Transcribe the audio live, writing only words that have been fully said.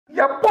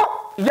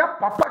ya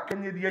papa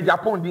Kennedy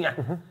Agyapong dia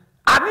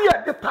ade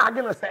ya de tag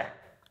no say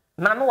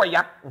na no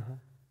ya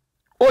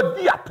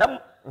odi atam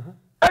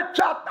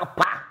echa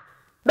tapa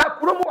da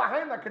kuromu wa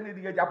han na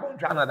Kennedy Agyapong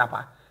twa na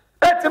dapa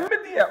eti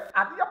medi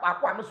ade ya ba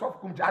kwa me so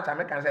Kumchacha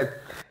me kan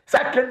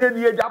say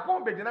Kennedy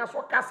Agyapong be gina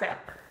so kase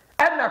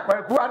ena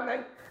Kwaku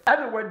anan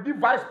ena wa di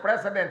vice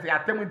president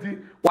atam ti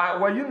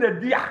wa yi na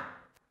dia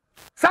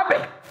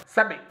sabe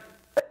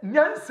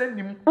nyanse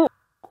nim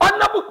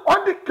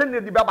on the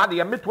Kennedy Baba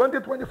the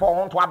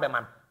 2024 on to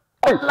Abeman.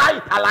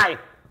 Lie.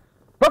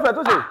 Prophet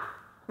to say,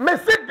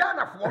 Messi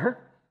Ghana for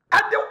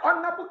and the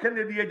honorable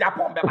Kennedy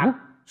Agyapong Baba.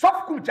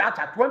 Soft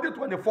Kumchacha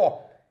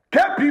 2024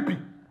 KPP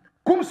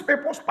Kums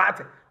People's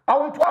Party. I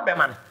want to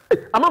Abeman.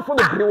 I'm not from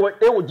the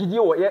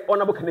GDO,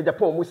 honorable Kennedy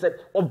Agyapong, who said,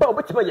 "Oh, but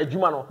what's my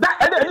Jumano?"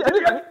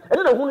 I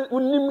don't know who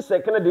names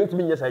Kennedy to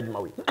me, yes, I do.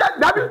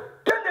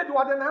 Kennedy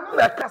was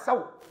another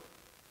castle.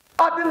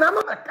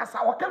 Adinano na kasa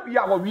wakabi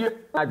ya wawie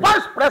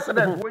vice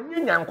president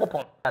wonyi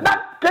nyankopon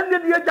na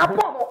Kennedy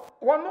Agyapong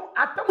wono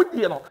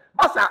atamudie no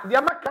basa de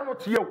amaka no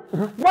tie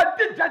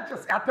wadi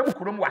judges atam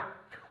kurumwa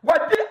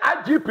wadi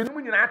IGP no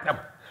nyina atam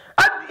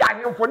adi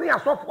ahemfo ne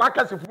asofo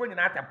akasefo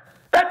nyina atam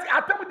eti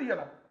atamudie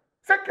no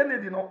se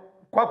Kennedy no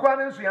Kwaku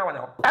anensu ya wane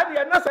ho adi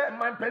na se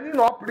manpani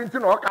no print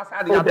no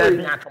kasa de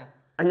abia atom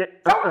anye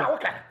na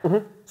woka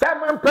se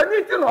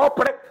manpani ti no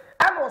pre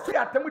ano se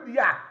atamudie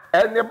a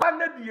ene ba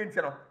na die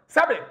nti no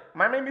sabe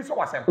mama mi so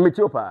wasem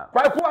Metiopa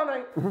Kwaku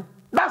anan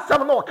that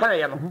some no kan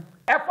ye no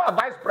efa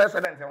vice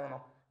president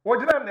no wo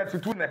gina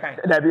Net2 na kan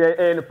that be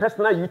a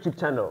personal YouTube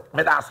channel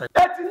me da say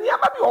eti niam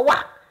bi o wa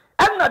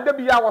enna da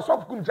bi ya wo so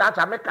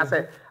Kumchacha me ka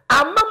say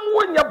amam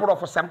wo nya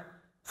brofosam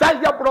say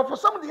ya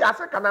brofosam di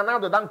ase kanana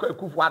do dan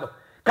Kwaku fuado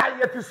ka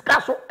ye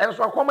tiskaso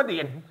enso akom de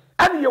ye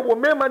ene ye wo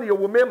mema na ye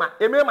wo mema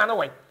emema na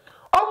we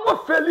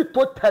omo fairly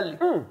totally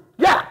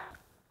yeah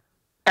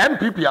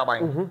MPP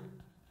aban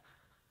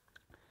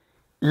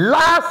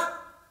last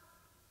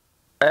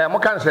mo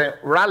can say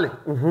rally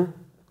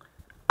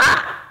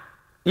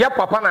ya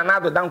papa na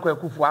nado dan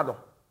Kwaku fuado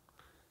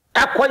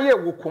ekoye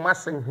wo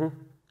Kumase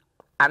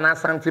ana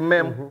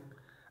santimem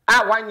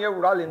wanye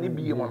rally ni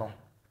biye mo no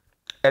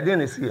e de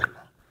ne sia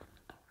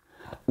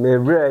me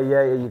re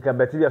ye you can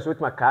bet you so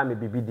to ka me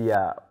bibi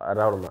dia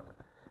around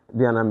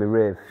bi ana me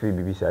re free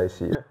bibi sai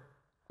see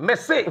me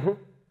say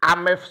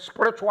I'm a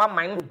spiritual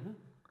man,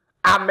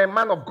 I'm a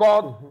man of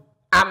God,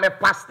 I'm a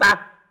pastor,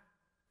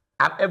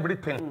 I'm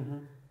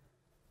everything.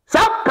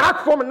 Some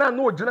platform now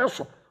no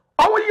generation.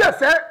 Oh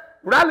yes,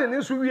 rally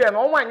needs to be and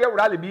all one year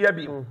rally be a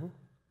be.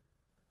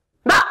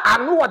 Now I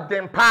know what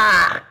them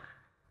pa.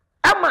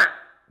 Emma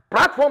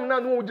platform now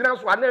no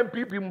generation and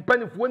MPP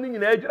penny for winning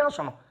in a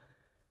generation.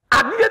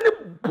 I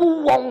didn't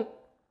pull one.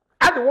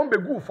 I don't want to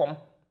be good from.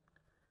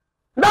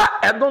 Now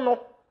I don't know.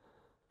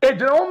 A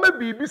general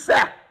may be say.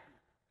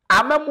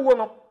 Amamu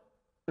no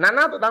na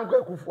na to dan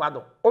Kwaku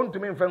fuado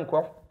ontumi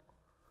mfenko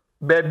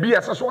baby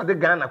aseso de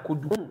Ghana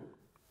kodu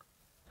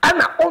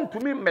ana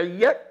ontumi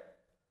meye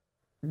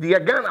de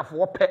Ghana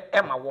fo pe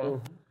ema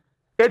won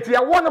eti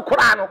ya won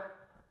kora no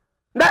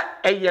na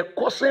eye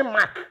kosen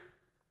mark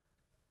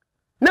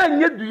na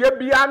nye duye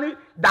bia ni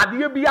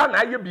dade bia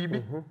na ye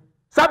bibi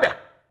sabe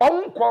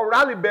onko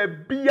rally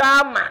baby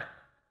ama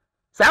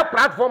sa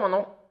platform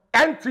no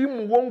enti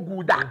mu won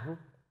guda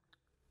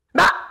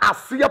na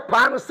asie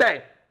pa no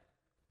say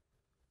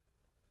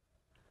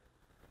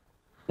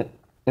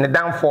in the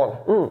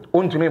downfall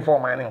to me for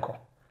my uncle.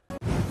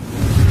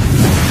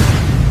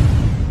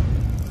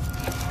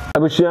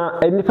 Abushia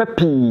enipa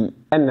pi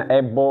na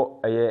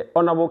ebo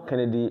honorable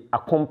Kennedy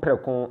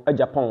Agyapong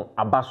Agyapong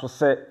abaso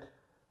se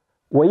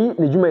wayi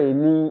ne dwuma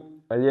eni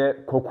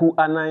Kwaku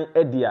anan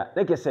edia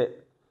na kese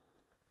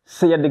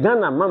se ye de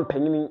Ghana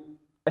mampanyini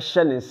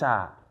ehye ne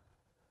nsa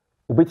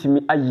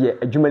obetimi aye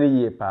adwuma ne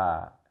yie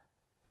pa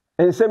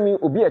ensemi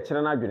obi e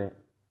kire na adwene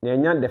na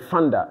enya the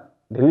founder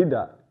the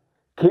leader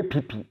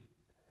KPP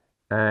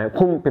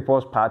Kum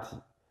People's Party.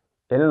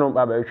 Ene no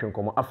baba etwe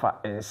nkomo afa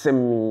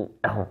ensem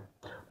eho.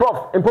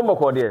 Prof, impombo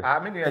ko de.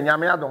 Me ne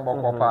nyame adom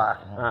boko pa.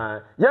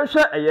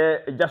 Yenhwe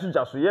eye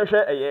jaso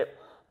yenhwe eye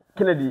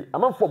Kennedy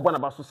amanfo bo na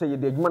baso se ye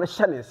de adwuma na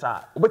hye ne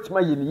nsa.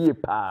 Obetima ye ne yie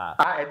pa.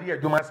 E de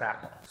adwuma sa.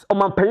 O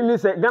man panyin ni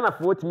se Ghana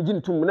fo timi gi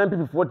ntum na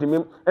MPP fo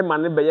timi e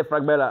man ne be ye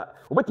fragbela.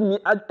 Obetimi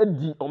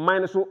adi o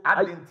man so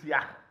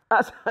adentia.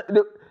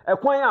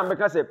 Ekwan ya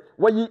mbeka se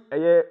wayi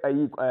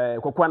eye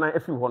Kwaku anan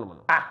afi ho no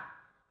no.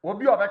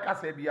 Obi obeka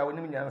se bia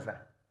wonim nyansa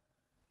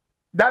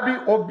dabi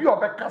obi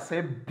obeka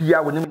se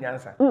bia wonim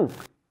nyansa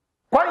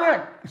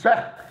kwanya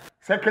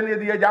se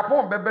Kennedy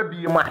Agyapong beba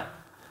bi ma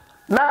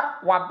na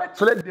wa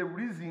betule the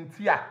reason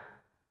tia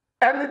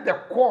any the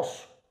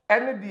course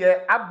any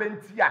the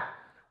abentia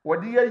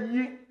wodi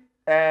yi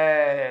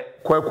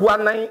Kwaku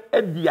anan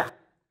adia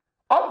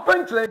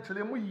onfen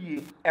chile mu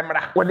yi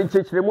emra wodi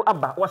chile mu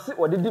aba wose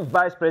wodi di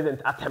vice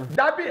president atem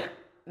dabi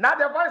na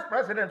the vice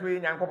president we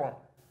nyankopon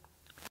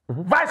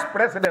vice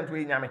president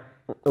we nyame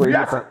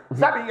yes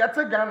sabi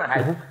yete Ghana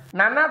hai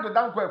na na do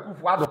dan Kwaku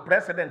fuado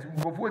president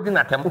ngofu di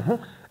natem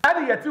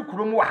ade yete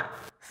kuromu a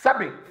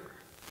sabi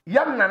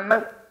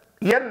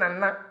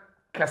Nana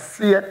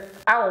kɛseɛ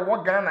a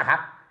ɔwɔ Ghana ha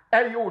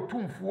ɛyɛ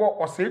otumfuo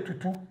ɔsɛ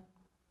tutu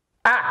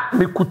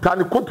me kuta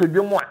ne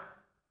kotodwe mu a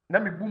na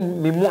me bu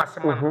me mu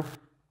asɛm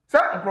sɛ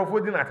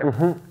nkrɔfoɔ di na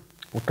atɛm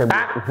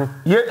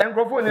ye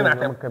nkrɔfoɔ ni na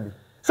atɛm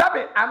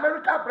sabe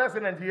America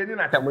president ye ni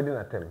na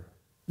atɛm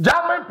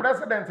German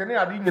president ni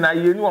ade nyina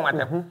ye ni wɔn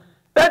atɛm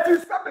eti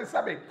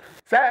sabe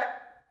sɛ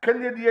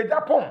Canadian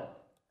Japan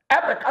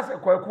ebe ka sɛ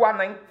Kwaku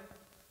anan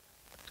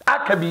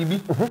aka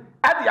bibi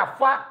ade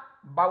afa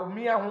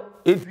baumia ho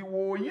eti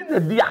wo yi na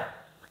dia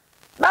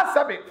na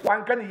sabe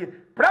wanka ne ye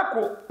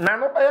prako na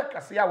no bɛyɛ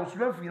kase a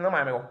osua firi na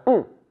maame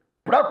ho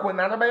prako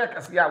na no bɛyɛ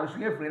kase a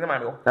osua firi na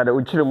maame ho ada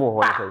ochire mu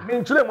ho sɛ me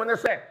nkyire mu ne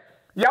sɛ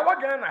ya wa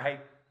Ghana ha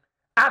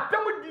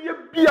atam die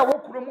bia wo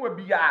kuro mu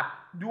bia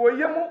de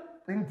oye mu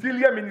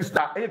interior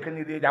minister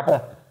Canadian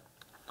Japan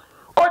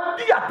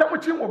odi atam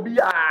chi mo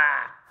bia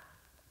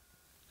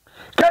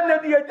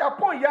Canadian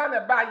Japan ya na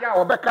ba ya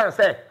obɛka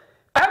sɛ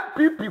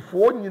MPP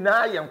fo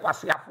nyina yɛ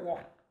nkwaseafo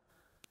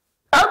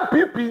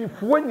MPP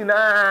fo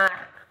nyina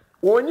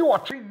oni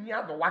wɔtwe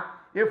nia dowa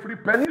efiri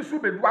pani su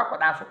bedu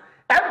akoda so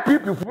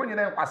MPP fo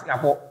nyina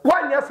nkwaseafo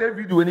wanya sɛ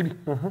video ni bi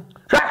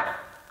hwɛ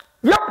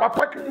ya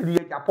papa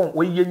Canadian Japan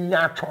wo ye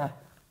nya atwom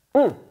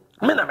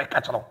me na me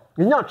ka kyerɛ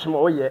nya atwom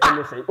wo ye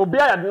ɛne sɛ obi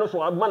ayade no so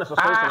ma na so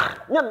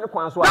nya ne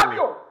kwan so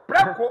Fabio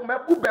preko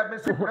mabu be me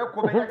se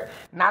preko be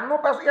na no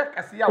be so ye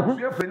kase ya wo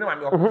efiri ne ma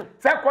me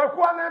sɛ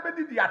Kwaku ana be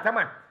di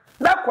atama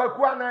na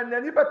Kwaku ana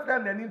nani betra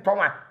nani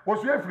ntoma wo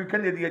so efiri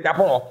Canadian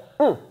Japan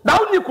na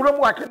woni kuro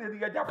mu wa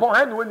Canadian Japan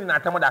ha ne woni na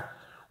atam da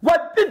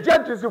what did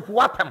judges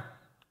for atam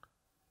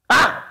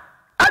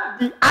at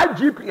the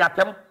IGP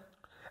atam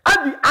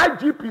at the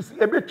IGPC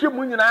ebetwe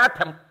mu nyina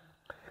atam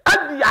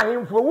at the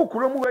ahemfo wo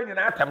kuro mu wa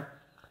nyina atam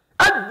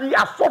at the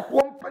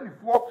asofo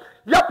mpanifo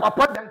ya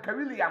papa Danka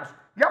Williams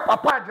ya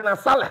papa Agina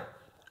Sala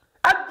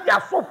at the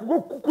asofo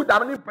wo kuku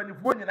dam ne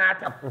mpanifo nyina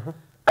atam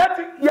at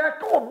ya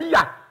ka obi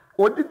a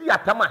odidi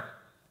atama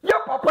ya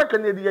papa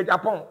Canadian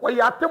Japan wo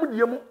ya atam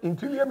die mu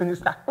interior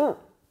minister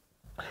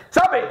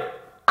sabe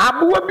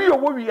abuwa bi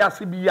owo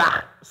wiase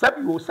biya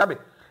sabe o sabe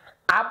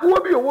abuwa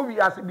bi owo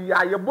wiase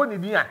biya ye boni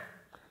din a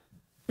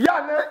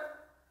ya ne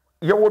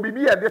ye wo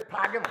bibi e de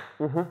tag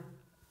no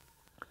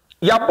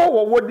ya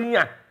bo wo din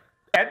a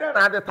e de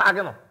na de tag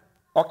no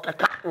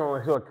okaka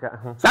so ka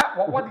sa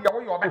wo de ye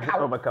wo yo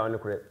obeka ne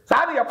kure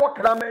sa de ye bo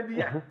krama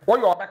din a wo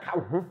yo obeka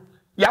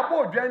ya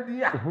bo odwan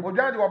din a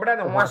odwan de obra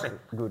ne ho ase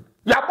good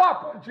ya bo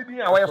aponchi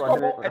din a wo ye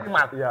stop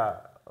animal yeah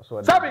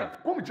sabi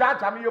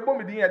kumchacha me yebo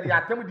me din ye de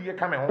atem de ye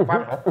ka me ho fa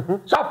me ho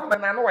so na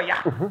na no ya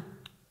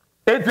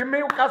enti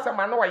me ka se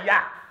ma no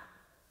ya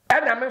e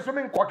na me so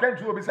me nkoka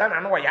ntu obi sa na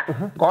no ya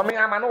ko me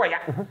ama no ya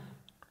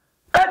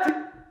eti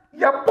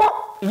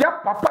ya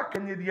papa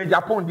Canadian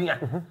Japan din a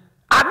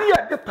ade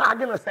ye de tag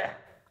no se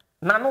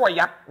na no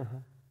ya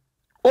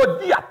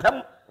odi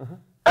atem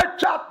e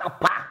cha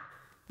tapa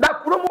na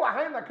kuromu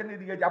ahan na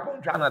Canadian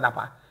Japan twa na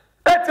dapa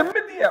eti me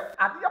de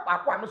ade ya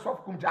ba kwa me so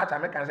kumchacha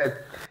me kan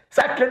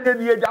se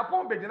Canadian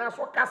Japan be gina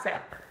so kase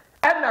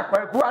na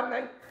Kwaku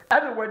anan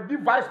and when the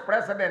vice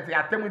president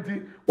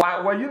atemti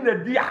wa yi na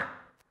dia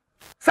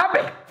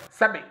sabe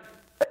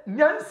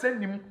nyanse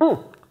nim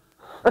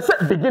say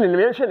beginning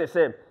me hwe ne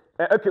say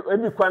okay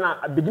ebi kwa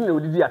na beginning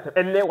odidi atem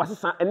enne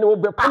wasesa enne wo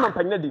be pama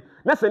panya di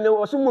na se ne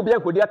wo so mu bia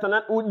kodi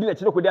atana odi na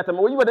chire kodi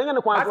atama wo yi bodan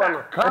ne kwan so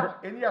no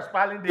any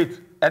expiring date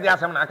e dey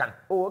asem na kan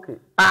oh okay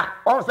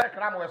on say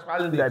kram wo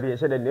expiring date da bi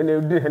say den ne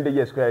odi 100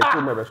 years kwa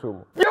e me be so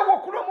mu ye wo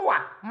kuro mu wa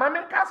ma me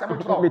ka asem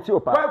chiro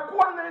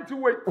Kwaku anan ti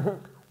we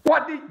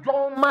what the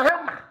John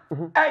Mahama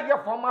your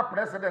former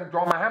president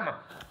John Mahama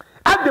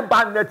at the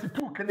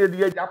Net2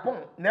 Canadian Japan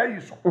na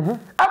yi so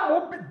am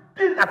obi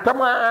din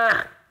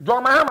atama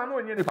John Mahama no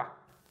onye nipa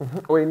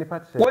o ni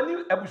pat say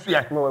woni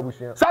abusuya no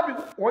abusuya sabi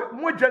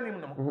mo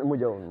janim no mo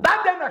jawo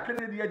that day na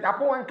Canadian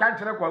Japan wan kan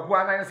kire Kwaku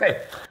anan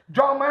say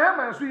John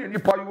Mahama so ye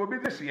nipa yo obi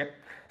de hye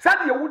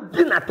sabi ye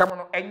wudi na atama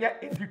no enye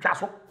entitwa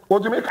so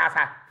odumi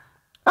kasa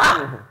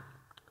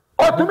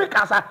odumi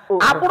kasa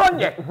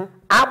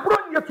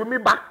abronye to me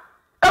ba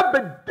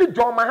ebe di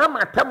John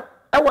Mahama tem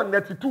e won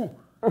Net2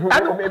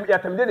 ano me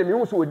atem de me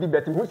hu so odi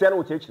betem hu se na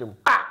wo chechire mu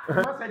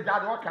ma se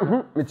jade o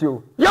kan me ti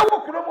o ye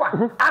wo kuro mu a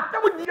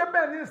atem di ye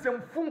be ni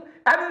nsem fu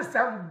ani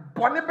nsem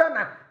bone be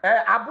na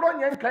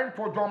abronye nkan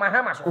to John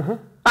Mahama so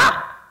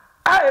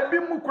ebi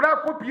mu kura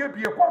ko pie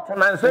ko to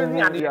na nsan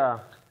ni ade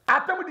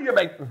atem di ye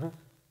be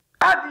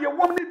ade ye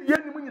wom ni di ye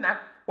ni mu nyina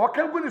o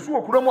kan gu ni so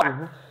wo kuro mu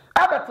a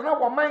abetena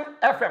wo man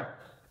FM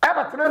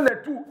abetena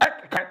Net2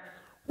 ekeka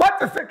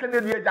what is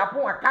Canadian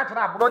Japan a catcher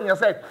abronya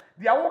said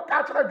the old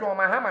catcher John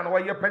Mahama no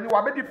ye penny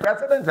wa be the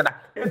president na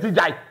enti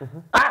jai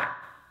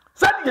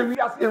said ye we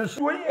as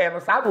ensuo ye no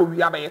sa do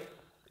we abe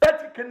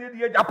eti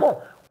Canadian Japan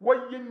wo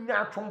ye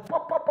nya twon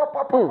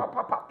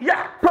papa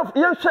yeah prof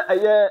ye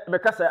hwe ye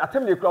beka say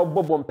atem ne kura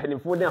bobom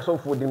penifo ne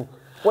asofo dim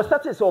wo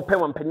start say open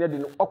one penny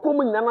din okom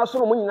nyina na so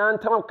no nyina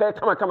ntam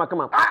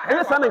kama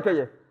ye sa na nke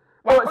ye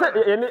Oh,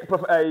 say any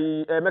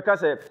meka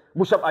say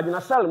Bishop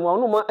Agyapong mo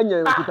no ma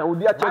anya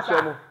nkitawodi a church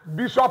mo.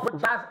 Bishop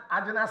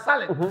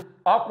Agyapong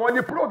okwo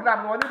ni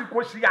program no ni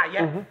ko hia ye.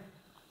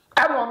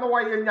 E no wo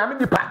ye nyame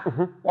nipa.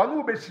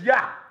 Ono be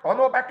hia,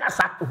 ono be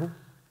kasa.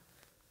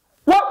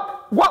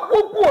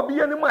 Wo ku obi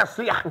anim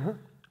ase a.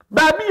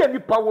 Ba bi ye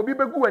nipa wo bi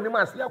begu anim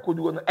ase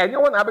akoduo no. Enye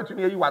wona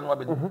abetumi ayi wa no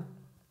abedi.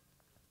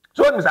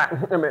 So me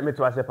say me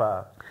to ase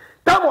pa.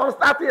 Time on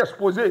start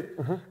expose.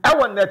 E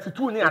won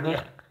Net2 ni ade.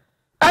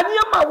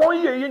 Anyama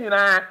won ye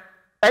nyina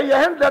eye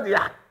 100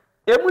 ya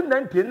emu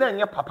 90 na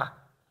enye papa.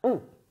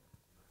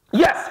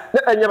 Yes,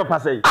 enye papa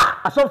say.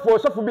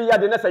 Asofo bi ya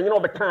de na say nyina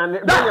obekan ne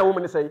nya wo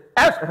me say.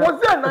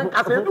 Expose na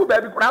nkase du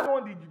ba bi kura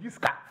no di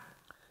gigiska.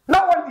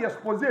 Na won di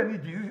expose ni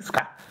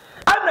gigiska.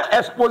 Ana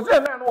expose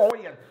na no won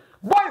ye.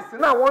 Boys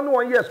na won no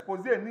ye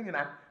expose ni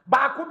nyina.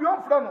 Ba ko bi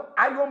on fro no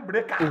iron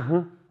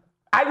breaker.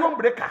 Iron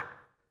breaker.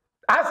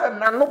 Asa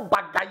na no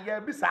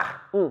bagaya bi sa.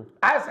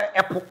 Asa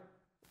epo.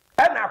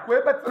 Na ko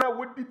ebetena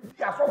wodi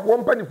di asofo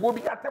mpanifo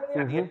bi atem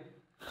ya de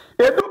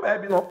edu ba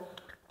bi no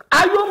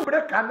iron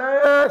breaker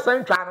na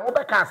sentwa no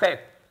obeka say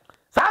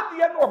sa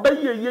de no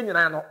obaye ye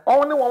nyina no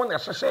on ne won na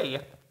hyehye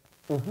ye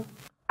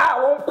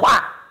won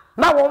kwa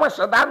na won ma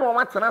hyeda na won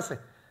matena se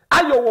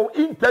ayo wo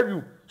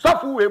interview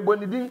sofu we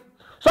bonidin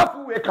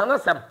sofu we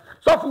kanasem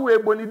sofu we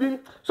bonidin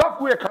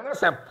sofu we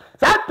kanasem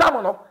sa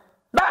tam no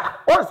da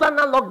on san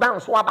na lockdown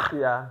so aba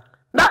yeah.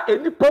 Na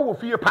enipa wo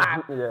fie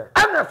pa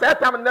ana say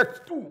time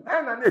Net2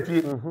 ana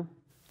netie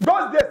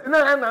those days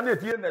na ana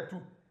netie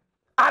Net2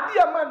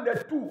 ade man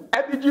Net2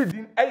 edigi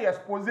din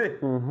expose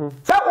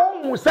say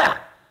won mu say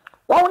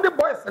won the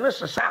boys ne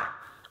hyeha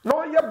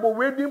na ye bo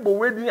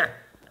wedin a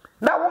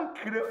na won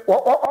kire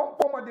on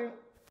pomodin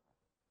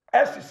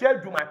hyeha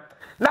adwuma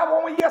na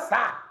won ye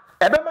sa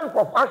ebe man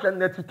crop action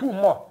Net2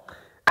 mo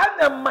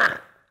ana ma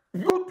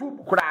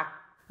YouTube kura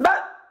na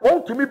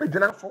won tumi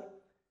begina so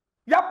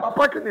ya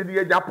papa Kennedy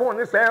Agyapong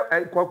ne say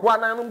Kwaku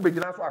anan no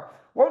begina so a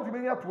won tumi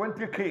nya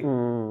 20k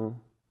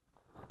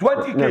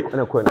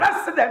 20k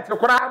president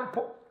kura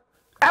ampo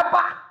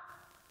eba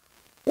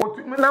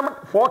otumi na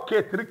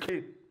 4k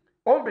 3k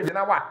on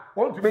begina wa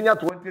won tumi nya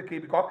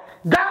 20k because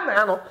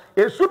Ghana no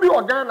esu bi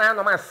o Ghana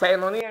no ma say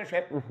no ne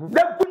yenhwe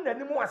da gun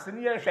nanim ase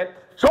ne yenhwe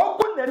so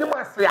gun nanim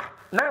ase a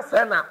na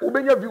say na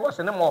obenya viewers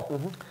ne mo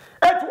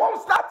it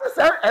won't start to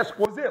say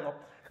expose no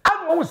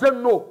and won say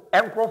no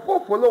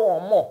enkrofo follow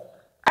on more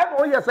and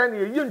oh yes and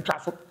ye ntwa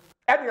so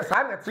and yes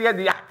an te ye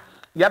dia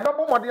ya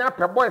bebo modern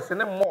apɛ boys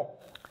ne mo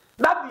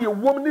na de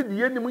wom ne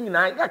de anim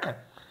nyina ya kan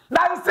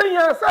na nsen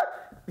ya say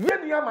ye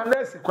nua ma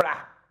nurse kura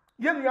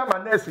ye nua ma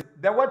nurse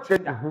the what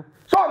change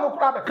so no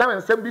kura be kan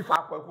nsɛm bi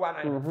fa Kwaku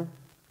anan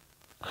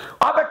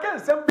abɛka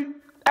nsɛm bi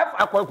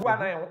fa Kwaku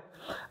anan ho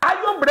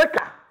ayon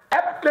breaker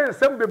ebe kan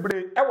nsɛm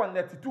bebre e won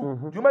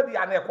Net2 dwuma di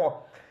ana ekɔ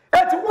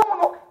eti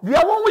wom no de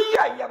won yi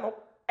aye no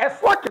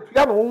ɛfo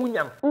aketua no won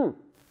nyam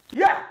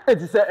yeah, it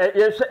is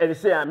a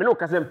say I no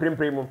kase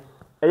mprempre mu.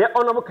 Eye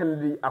honorable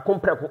Kennedy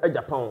Akompreko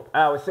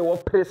Agyapong. We say wo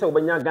pray say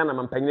obanya Ghana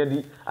mampanyina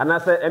di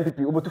anase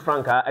MPP obotu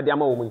franka ade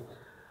ama wo mu.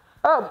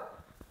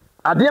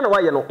 Ade na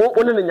waye no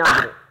one ne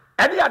nyame.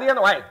 Ade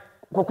na waye.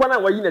 Kokwa na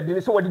wayi na di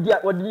ni so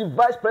wodi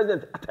vice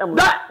president atem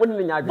no one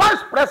ne nyame.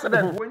 Vice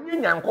president wonyi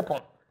nyankopon.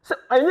 Se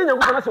enye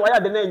nyankopon na se waye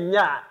ade na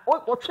nya.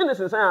 O twe ne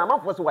sensan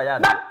amafo se waye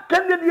ade. Na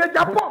Kennedy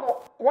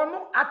Agyapong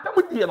wono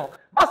atem die no.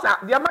 Basa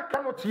de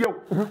amaka no tie o.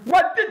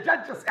 Wodi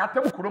judges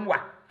atem kurom wa.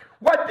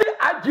 Wodi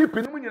IGP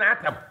no nyina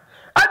atem.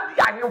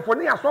 Adi ahemfo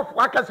ne asofo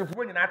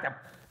akasefo nyina atem.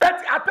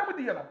 Eti atem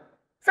die no.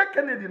 Se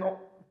Kennedy no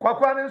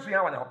Kwaku anan nsu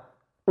ya wane ho.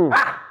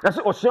 Na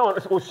se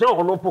ocean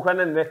hono poka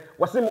na ne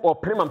wasem o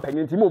prema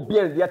mpanyin ti mo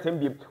bia di atem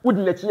biem.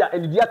 Wodi na chi a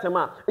edi atem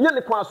a enye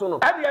ne kwa so no.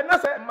 Adi na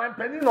se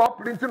mampanyin na o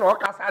print na o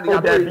kasa de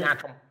abia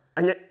atwom.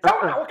 Anye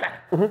so na woka.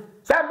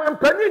 Se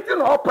mampanyin ti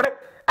na o pre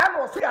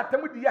ana o se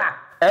atem die a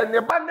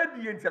ene ba na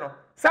die nti no.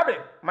 Sabe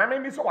mama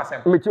mi so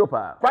wasem. Metio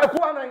pa.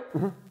 Kwaku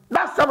anan.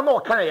 That some no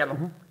kan ye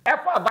no.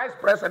 Efa vice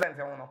president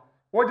ho no.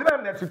 Wojina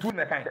Net2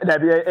 na kan. Da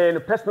be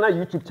personal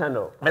YouTube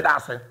channel. Me da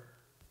say.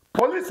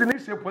 Police ni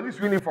she police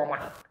uniform.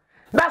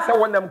 That's a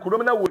one them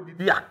kurom na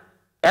wodidi a.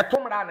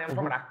 Etomra na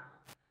entomra.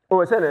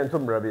 Oh, say na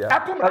entomra bia.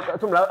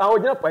 Etomra. Ah,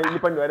 ojina pa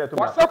nipa ndo na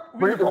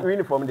etomra.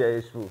 Uniform there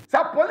is true.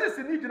 Sa police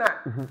ni gina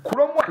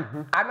kurom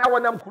a ana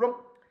wonam kurom.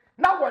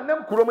 Na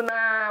wonam kurom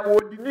na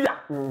wodidi a.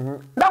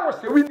 Na wo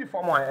se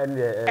uniform a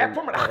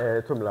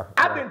etomra.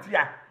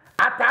 Adentia.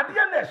 Atade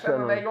na ehye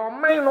no your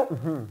mind no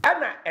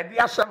ana ede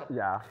ahye no.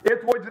 Yeah.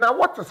 It wojina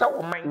what to say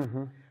wo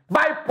mind.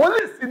 By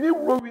police ni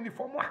wo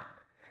uniform a.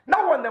 Na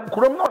wonam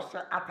kurom na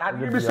ohye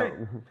atade bi say.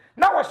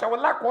 Na wo hye wo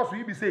lakoso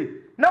yi bi say.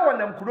 Na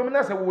wonam kurom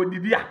na say wo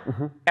didi a.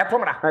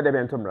 Etomra. Na de be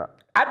entomra.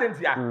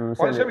 Adentia.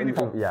 O hye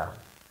uniform. Yeah.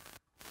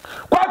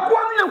 Kwaku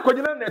anu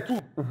yankogina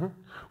Net2.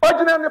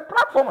 Ogina ne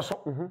platform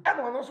so.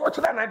 Ena ono so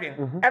ochira na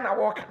adwen. Ena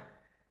wo ka.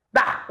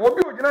 Da,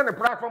 obi ogina ne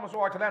platform so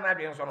ochira na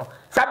adwen so no.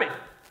 Sabe,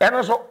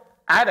 eno so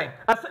aden.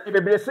 Asa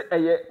ebebere se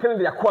eye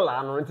Kennedy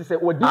akola no nti se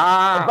odi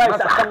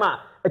advice akama.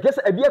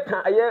 Ekese ebie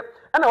ka eye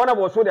ana wona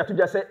bo so de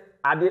atodwa se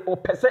ade o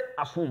pese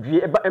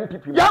asundwie eba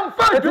MPP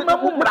yamfa adwuma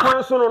mu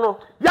mra so no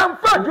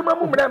yamfa adwuma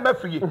mu mra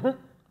mafie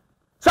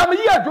sam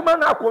yi adwuma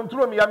na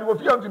control me ya me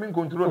ofia ntumi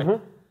control me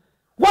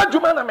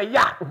wadwuma na me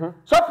ya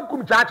so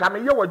fukum chacha me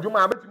ye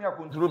wadwuma abetumi a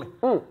control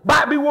me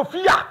ba be wo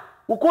fia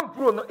wo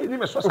control no eni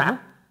me so sa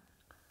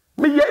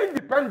me ye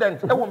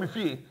independent e wo me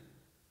fie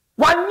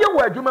wanye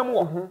wadwuma mu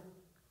wo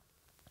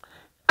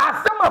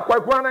asema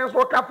Kwaku anan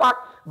so kafa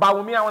ba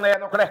wo mi a wona ye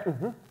no kore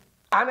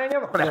ananye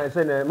no kore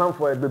say na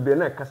manfo bebe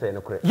na kasa ye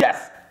no kore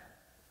yes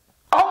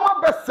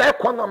omo be say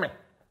economy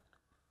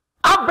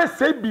abe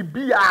say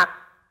bibia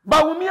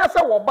ba wo mi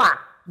asa wo ba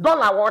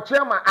dollar wo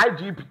chema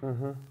IGP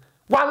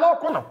wa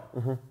loko no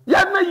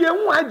ya na ye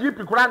hu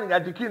IGP kura na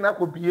yagiki na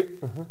ko bie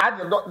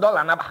ade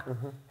dollar na ba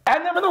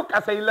ene me no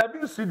kasa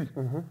 11 cedi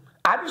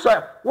ade so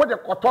wo de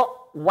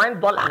koto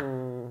 $1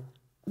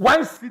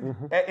 1 cedi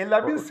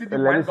 11 cedi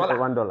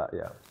 $1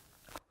 yeah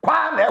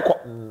kwa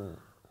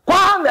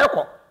na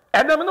eko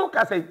ene me no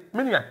kasa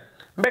minia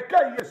me ka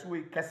yes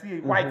we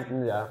kase white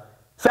yeah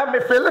say me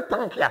feel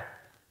tank ya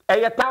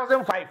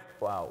 1,005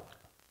 wow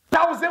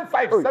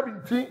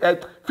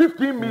 1,517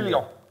 15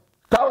 million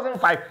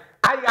 1,005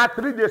 I had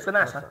 3 days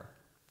na sa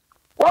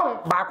one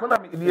back na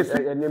me dey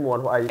say name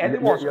one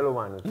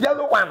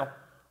yellow one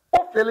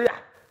o feel ya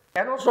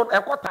and also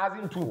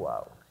 1,002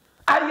 wow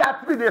I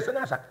had 3 days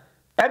na sa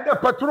and the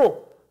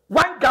petrol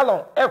 1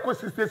 gallon equal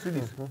 60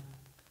 cedis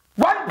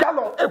 1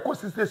 gallon equal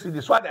 60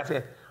 cedis so that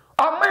say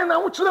o man na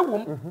wo kire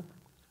wom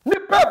ni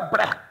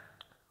pebra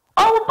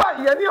o ba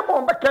ye ni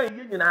mo be kan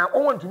ye nyina o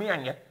want me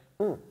anye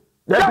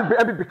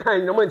Every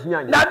kind no man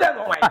nya nya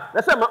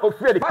na say ma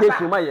ofie the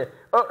case ma ye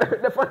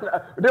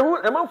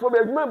the man for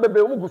be man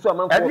bebe mu guso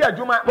man for e dia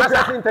adwuma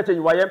masa interchange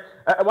wa ye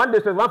one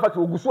district one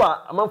factory guso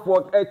a man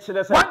for e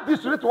kire say one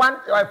district one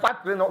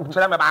factory no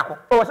kire me ba ko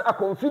o say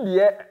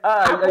akonfidie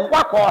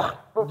akwa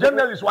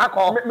journalist wa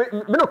ko me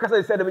no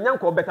kasa say dem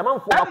nyanko beta man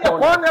for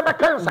ko na be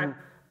kan san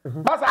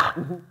basa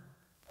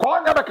ko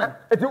na be kan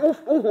eti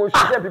uhu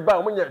hwe be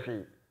ba mo nya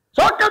hwe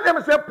so can them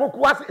say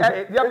pokuasi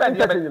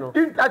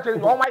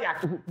interchange on wire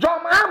John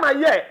Mahama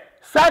ye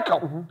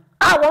cycle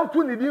I want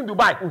to need in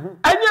Dubai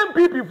any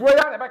people for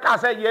ya na be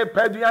say ye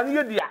pedian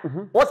ye dia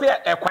wo say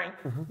ekwan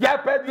ye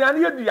pedian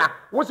ye dia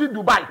wo say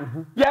Dubai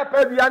ye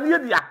pedian ye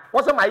dia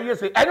wo say my ye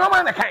say any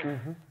man na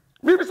kan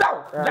me be say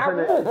ja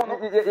mo ho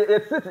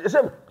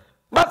no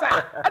basa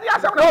adi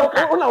asem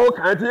na wo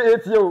kan ti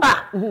etio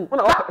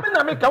una wo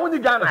na me ka woni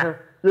Ghana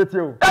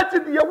etio eti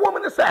the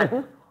woman say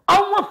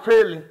on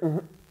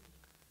failing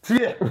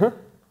tie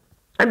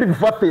and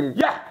before fail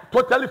yeah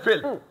totally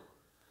fail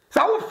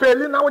so we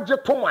fail na we je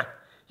to one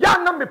ya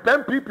na me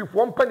pen people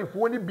for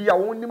mpanifo ni bia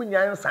won nim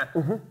nyansa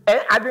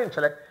ade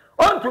nkyele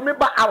on to me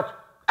ba out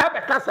e be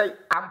ka say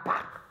ampa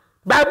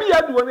ba bi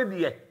ya duo ne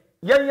de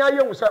yen ya ye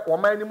hu se o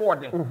man ni mo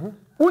ode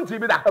unti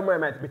bi da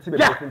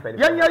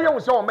yen ya ye hu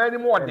se o man ni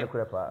mo ode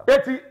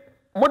eti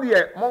mo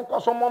de mo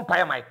nkoso mo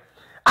mpa mai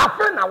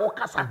afa na wo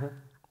kasa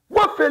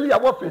wo fail ya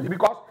wo fail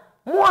because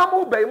mo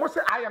amu be mo se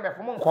IMF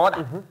mo nko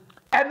ode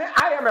ene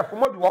IMF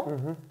mo duo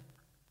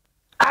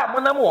mo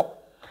na mo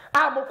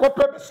mo ko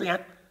pebsia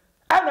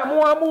ana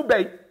mo amu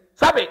bei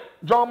sabe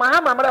John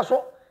Mahama mara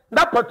so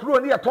na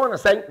petrol ni ya ton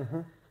sen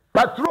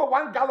petrol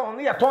 1 gallon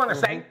ni ya ton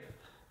sen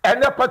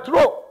ene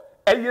petrol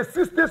e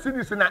 60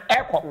 cedis na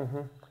eko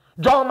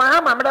John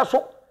Mahama mara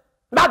so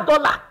na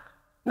dollar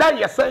na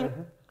ye sen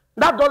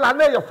na dollar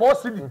na ye 4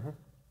 cedis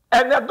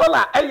ene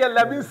dollar e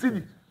 11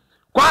 cedis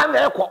kwa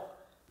na eko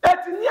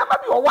eti ni ama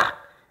bi owa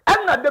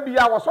ena da bi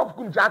ya wo so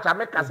Kumchacha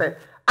meka se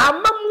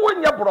amam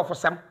wonya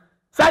brofosam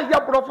sa ya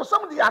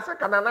brofosam di ase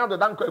kanana do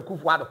danko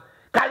ekufuado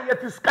ka ye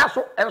tiska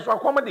so enso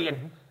akom de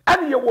ye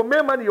ene ye wo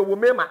mema ne ye wo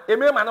mema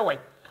emema na we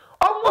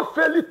omo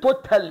feli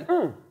totally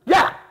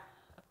yeah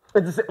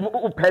it is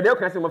pede o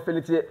kan se mo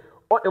feli tie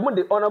o mo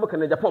de honorable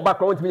kan Japan ba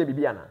kro ntimi ye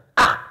bibia na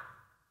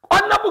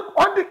honorable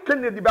on the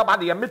Kennedy baba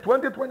de me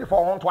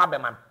 2024 on to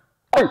abema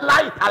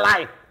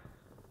lie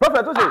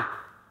prophet o say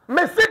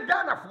me se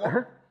Ghana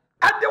for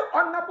ade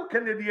honorable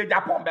Kennedy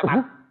Japan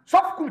baba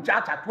soft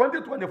Kumchacha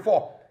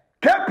 2024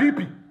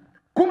 KPP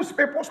Kums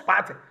People's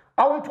Party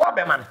I want to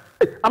abema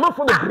ama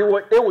for me brewo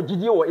e wo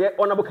gigi wo ye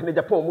honorable kan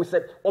Japan mu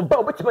se oba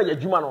obetima ya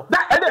adwuma no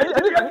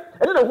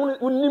ede na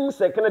hu nim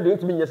se kan de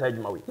ntimi nya sa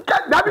adwuma we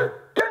dabi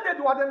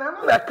Kennedy wo de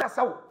na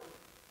kasa wo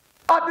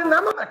ade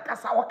na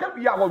kasa wo ka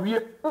bia wo wie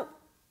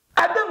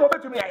ade no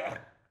obetumi aye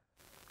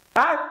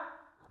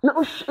na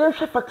o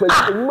hwe factory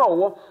adwuma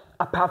wo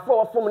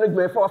apafo form na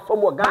adwuma fo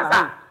form wo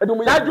Ghana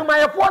adwuma adwuma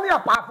ye fo ne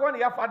apafo ne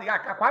ya fa de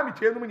aka kwa mi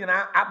chenu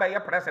nyina abaye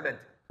president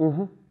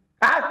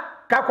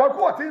ka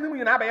Kwaku otinu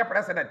nyina abaye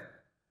president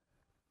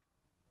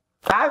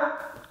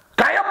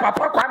ka ya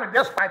papa kwa mi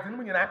despite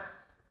nu nyina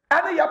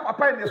ane ya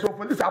papa ne so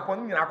police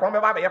apon nyina kwa me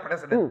abaye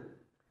president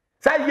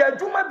sa ye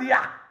adwuma dia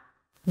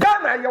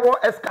Ghana ye wo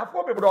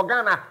escafo bebro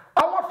Ghana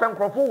owo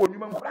fenkrofo wo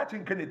nyuma nkura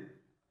chinkene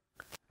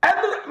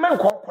enu men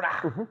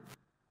kokura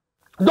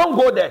don't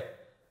go there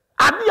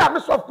adi a me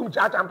soft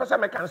Kumchacha am pese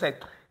me kan say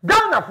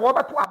Ghana for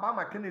beto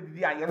abama Kennedy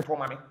dia ye nto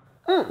mame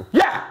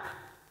yeah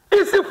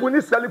isi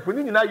funi salifu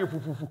ni nyina ye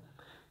fufufu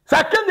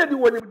Sa Kennedy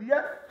woni de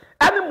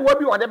ani mo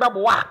bi ode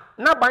bebo a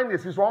na ban na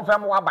si so on fa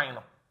mo aban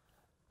no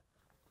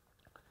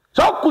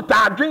so kuta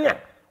adwen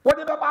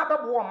wode bebo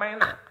abebo o man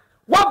na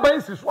wa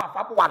ban si so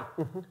afa bo wan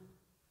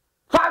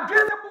fa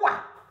adwen ne bo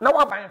na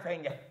wa ban fa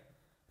nye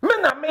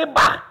me na me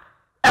ba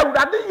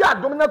Ewurade ya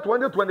domina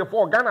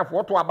 2024 Ghana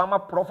for to Abama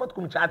Prophet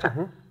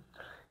Kumchacha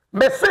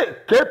me say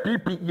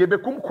KPP ye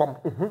bekum kom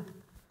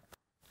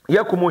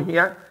ye kumo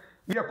hia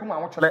ye kuma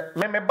wo chele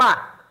me ba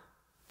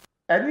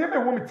eni be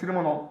wo mitiri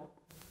no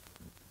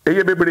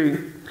eye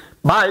bebre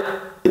bai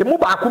emu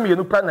ba akum ye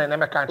nu pra na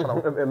me kan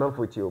chele e man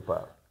foti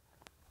opa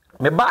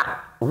me ba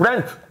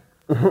rent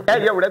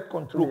eye rent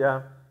control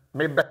yeah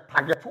me be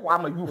target wa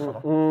ma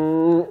youth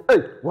no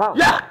hey wow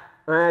yeah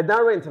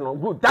that rent no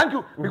good thank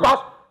you because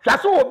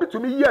Shaso obi to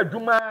me ye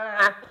adwuma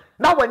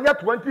now when you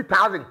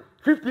 20,000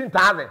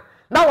 15,000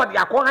 now what you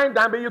are hand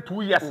down be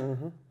 2 years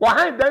or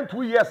hand down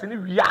 2 years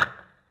in we are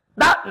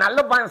that na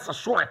relevance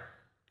so e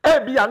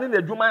bi ane na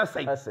adwuma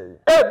say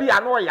e bi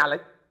ane oyale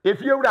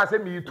if you would say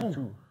me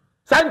 2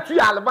 santu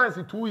relevance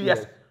 2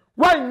 years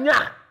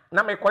wanya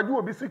na me kwaje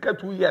obi sika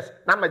 2 years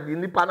na me di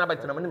nipa na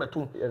betina me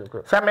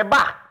 2 say me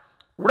ba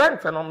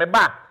rent no me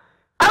ba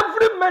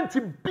every month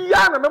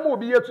bia na me mo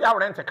obi yetu ya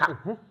rent ka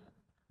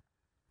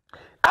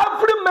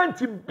every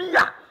month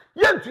bia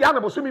yentu ya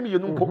na boso mi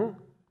yenu mpo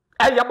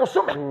ya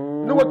boso me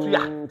na watu ya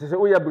say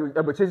we ya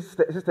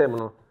system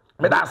no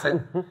me da say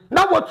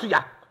na watu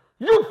ya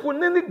youth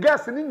ni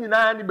gas ni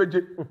nyina ni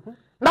beje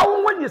na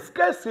won wanye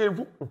ska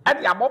save e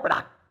de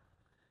amobra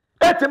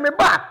eti me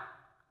ba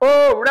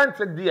oh rent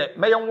there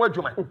me yen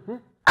wadwuma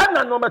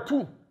ana number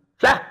 2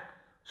 hwe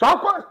so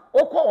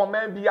okọ o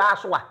man bia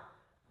so a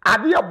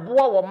ade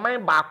eboa wo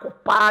man ba ko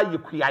pa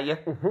yekuaye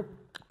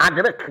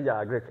agrek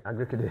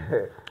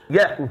there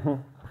yeah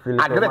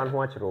agrek man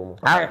ho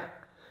ai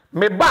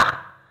me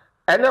ba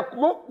ene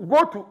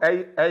go to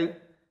a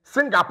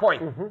Singapore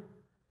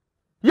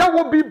ya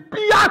wo bi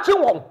bia chi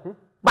won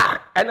ba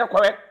ene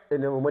kore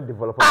ene mo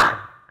develop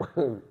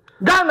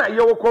Ghana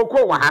ya wo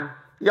koko wa ha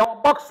ya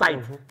wo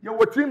bauxite ya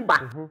wo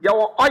timber ya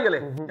wo oil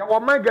ya wo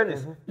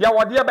manganese ya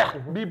wo de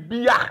be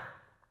bia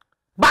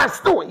ba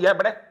still ya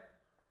bre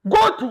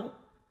go to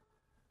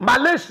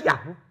Malaysia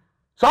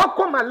so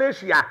ko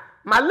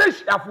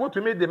Malaysia for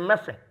to me the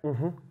mefe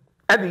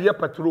e the year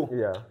petrol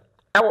yeah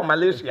e wo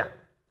Malaysia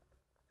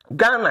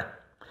Ghana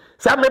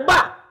sa me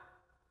ba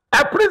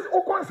a prison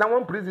ukon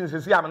someone prison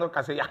sisi am no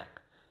kase ya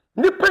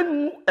nipa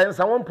en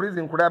someone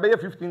prison kura be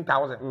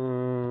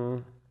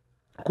 15,000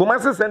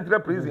 Kumasi Central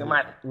Prison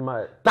my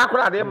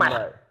Takura de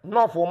my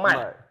no for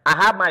my I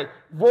have my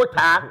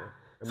voter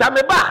sa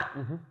me ba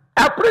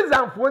a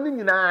prison for ni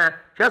nyina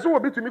hwe so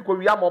obi tumi ko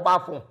wi mobile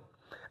phone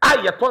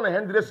aye ton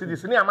 100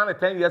 cedis ni amane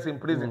 10 years in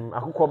prison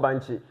akukọ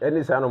banchi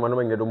eni sa no ma no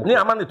ngedo mu ni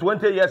amane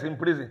 20 years in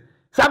prison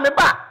sa me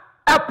ba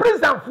a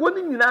prison for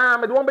ni nyina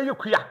me de won be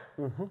yekua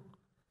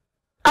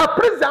a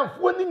prison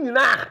for ni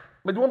nyina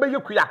me de won be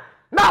yekua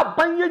na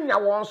ban ye nya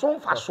won so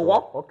mfa so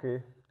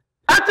okay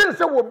atin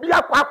se wo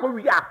bia kwa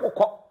wi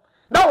akokọ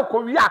na wo ko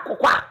wi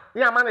akokọ a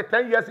ni amane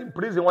 10 years in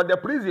prison or the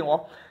prison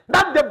or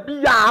that the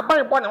bia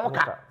ban bo ne ho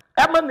ka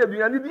e ma na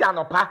duani di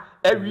anopa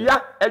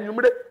awia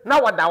anwumre na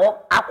woda wo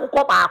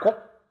akokọ baako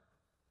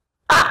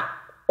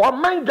o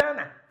man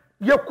Ghana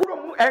ye kuro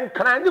mu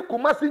enkran ni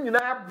Kumasi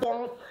nyina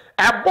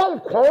ebon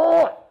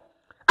ko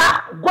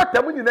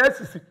gotam nyina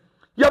asisi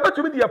ye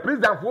betumi de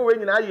president fo we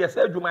nyina ye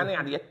se adwuma ne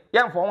ade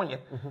ye mfo ho ye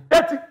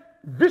eti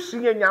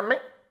vision nyame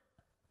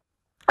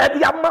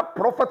edi ama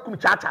prophet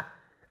Kumchacha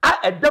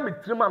edam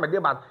trima me de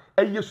ba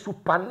eye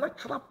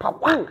supernatural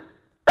power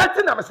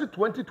eti na me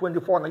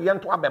 2024 na ye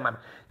nto abema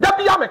da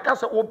bia me ka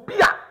se obi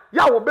a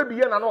ya wo baby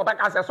ye na no ba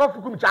ka se so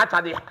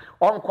Kumchacha de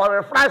on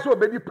qualify so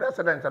obedi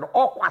president no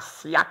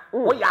okwasea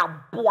wo ya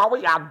boa wo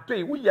ya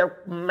doi wo ye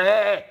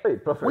me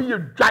wo ye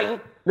dwan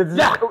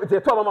yeah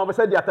the top mama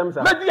said the atam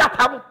sir me di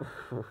atam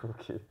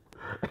okay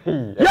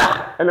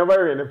yeah and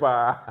over ni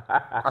pa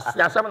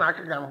asia sam na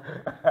akega no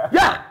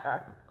yeah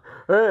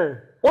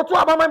wo to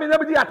abama me na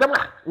bi di atam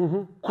a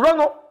kuro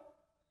no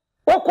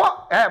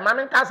okọ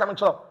mama nka sam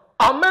chiro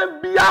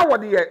oman bia wo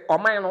de ye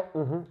oman no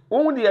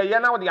wo de ye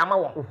na wo de ama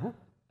wo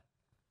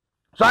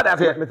so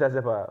that's it.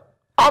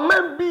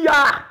 Amen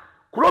bia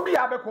kuro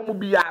bia be ko mu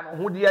bia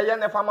no ho de ye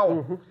ne fama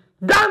wo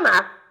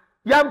Ghana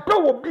yampe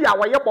wo bia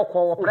wo ye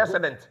bokọ wo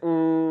president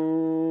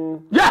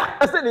yeah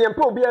I said yampe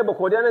wo bia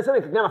bokọ de na se ne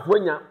Ghana fo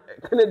anya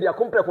Kennedy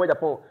complex ko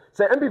Japan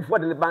say MP for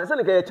the ban se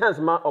ne ke chance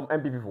ma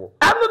MP for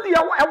eno de ye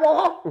wo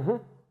ho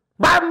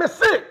by me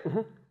say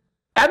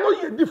eno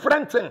ye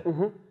different thing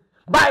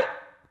by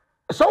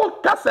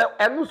so kase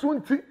eno so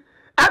nti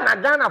ana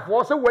Ghana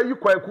for say we yi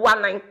Kwaku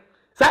anan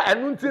say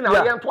enunti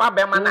na ye nto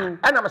abema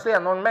na na me say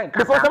no men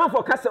before some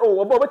for kase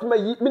oh obo betuma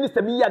yi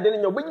minister bi ya de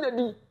nyo be nyina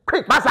di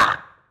quick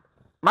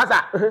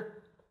masa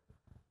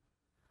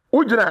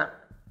ujina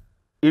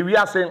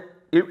ewiase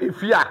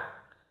efia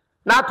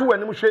na to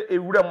wanim hwe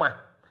ewura ma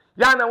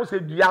ya na wo se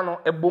dua no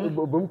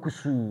ebom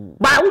kusu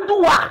ba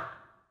wuduwa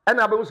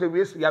na be wo se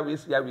wesi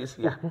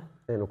ya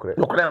enokre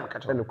nokre am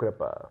kacho enokre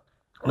pa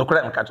nokre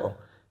am kacho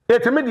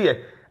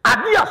Etimidie,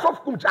 Adia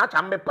soft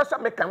Kumchacha, me pesa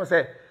me can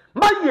say,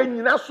 my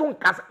yenina soon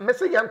cast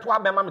Messi and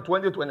Twabema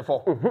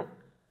 2024.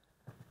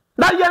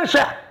 That young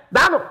share,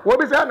 Dano,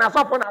 what is there?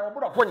 Nasa for our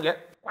Brofon yet,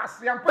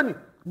 Quasian Penny,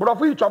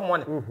 Brof each of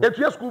money, if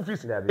you school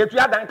fees, if you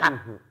are Danka.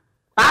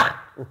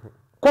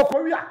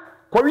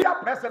 Korea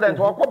president,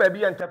 or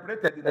Kobe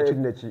interpreted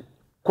in the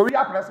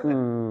Korea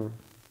president.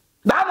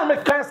 Dano me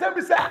can say,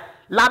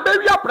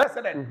 Liberia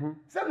president.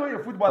 Say no, your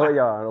football. Oh,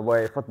 yeah,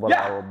 boy, football.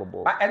 Yeah.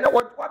 And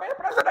what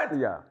president?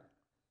 Yeah.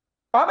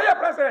 Obey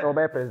president.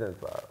 Obey president.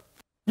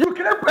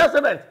 Ukraine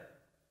president.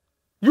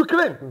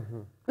 Ukraine.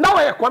 Now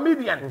a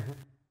comedian.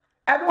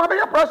 And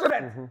obey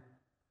president.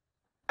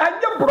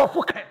 And you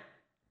brofuke.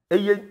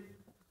 A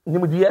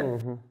Nimudia.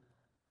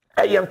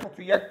 A young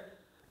Tokia.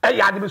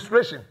 A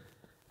administration.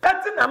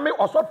 That's in a me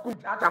or sort of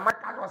Kumchacha. My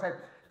cat was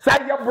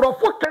said, you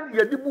brofuke,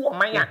 you dibu of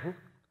maya.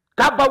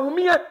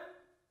 Kabaumia.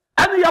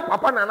 And your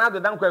papa and another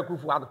than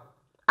Kwaku father.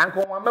 And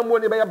come on,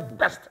 money by your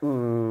best. But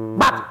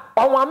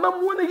on my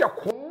money, your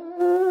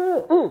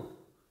cool.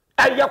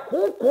 And your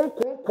cool.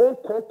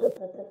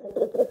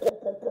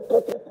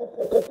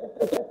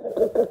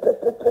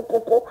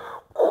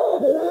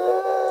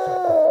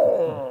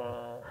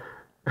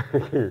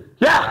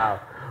 Yeah.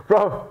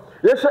 Bro,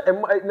 yes,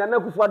 Nana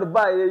Kufa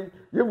buy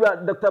you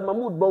got Dr.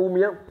 Mahmoud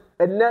Baumia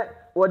and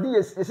net what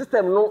the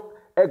system no.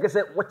 I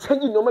say what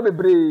changing no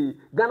maybe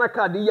Ghana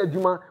card ya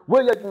Juma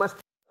where you must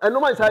and no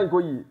man saying go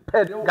ye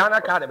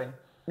Ghana card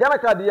Ghana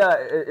card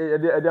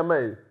ya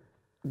may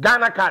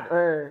Ghana card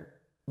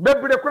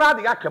baby the crowd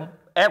yakem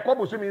e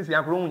kobo means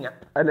ya kronya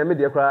and the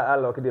media cry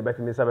allow the bet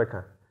me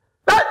sabeka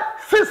that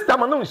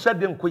system no shed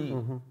dem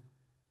koyi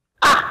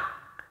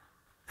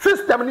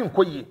system ni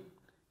koyi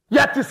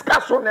ya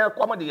discussion na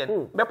comedy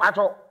yen me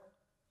pacho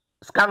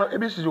scan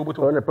ebisi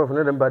obuto on the prof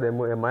no dem bad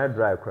my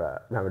dry cry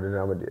na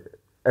me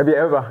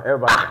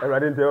ever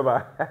didn't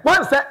ever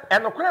one say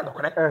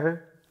enokore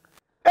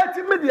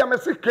eti media me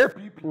se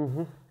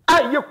KPP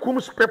aye kum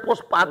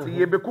people's party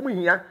ye bekum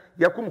hia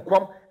ye kum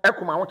kom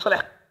ekum awo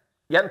kire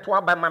ye nto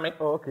aba mame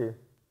okay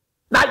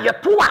na ye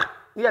toa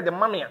ye de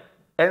mame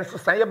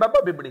ensesan ye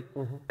baba bebre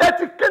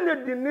eti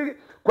Kennedy ni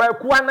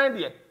Kwaku anan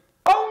de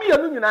o mi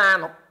anu nyina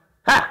no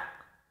ha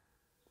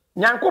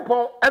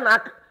nyankopon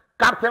ena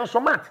Captain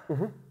Somat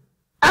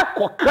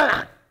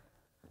akoka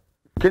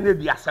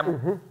Kennedy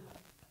asem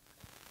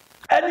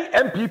any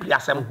MPP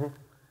asem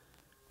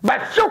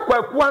but so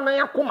Kwaku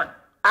anan akoma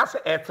as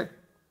eti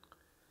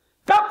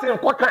Captain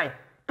Kokan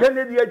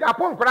Kennedy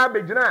Agyapong kra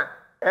begina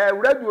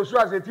radio so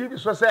as a TV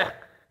so say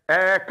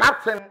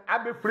Captain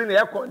abi free na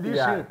air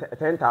condition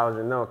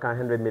 10,000 no can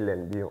 100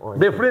 million be on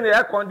be free na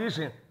air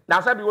condition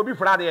na say be obi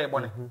fra de e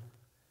bone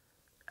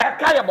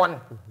ka ye bone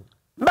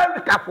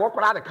America for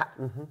kra de ka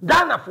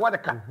Ghana for de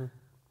ka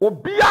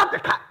obi a de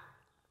ka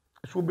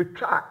so be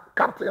twa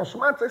Captain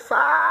Smart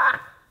sa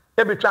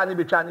e be twa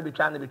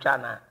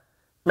na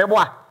me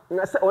boa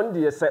na say on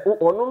dey say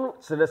onu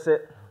se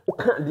o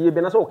kan dey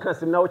be na so o kan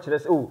sim na o kire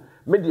say o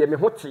me dey me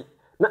hoti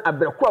na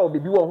abrekwa o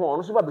bibi wo ho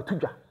onu so ba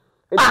betudwa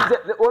enti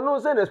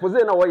onu say na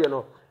expose na wo ye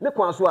no ne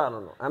kwan so ano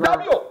no na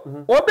bio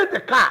obi de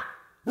ka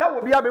na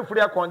obi a be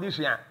free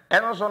condition a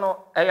eno so no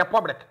e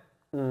public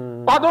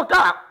odo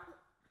ka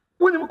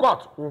unim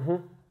court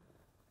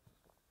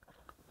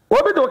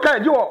obi do ka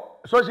ji wo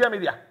social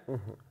media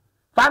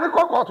fa ne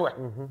court we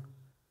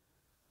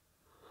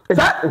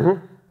that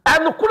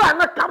and kura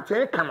na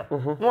captain kan no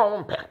wo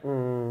mpe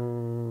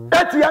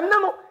eti an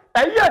no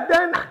eye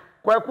den na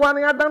Kwaku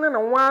anan adan na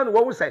wan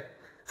wo say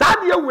sa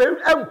de we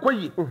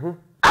enkoyi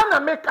ana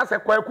meka se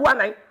Kwaku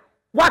anan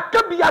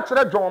waka bi a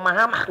kire John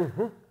Mahama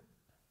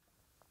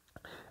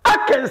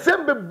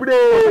akensem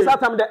bebre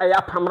satam de eye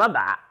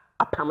apamrada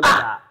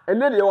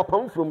ene de wo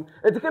pam from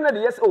etikana de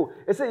yes o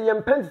e say ye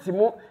mpentiti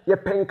mu ye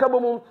penka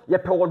bomu ye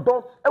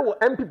pewodo e wo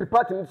MPP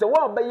party ni se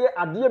wo ba ye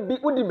ade bi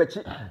udi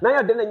machi na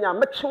ya de na nya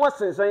metwe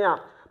wasensan a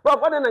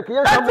papa de na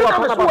kiyan sambo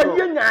wa so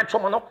ye nya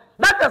atwom no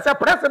that is a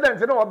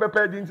president no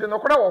obepa di nti no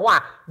kora wo ho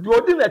a de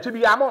odi na chi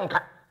bi ya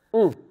monka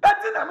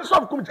eti na me so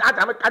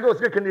Kumchacha me ka de o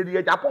se Kennedy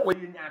Agyapong wo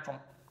ye nya atwom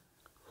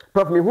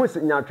prof me hu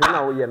se nya atwom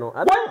na wo ye no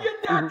wo ye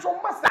nya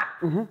atwom masa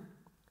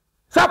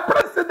sa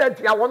president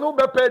ya wono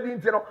bepa di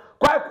nti no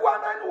Kwaku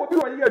anan no obi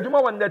wo ye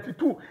adwuma wa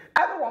Net2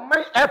 ene wo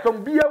man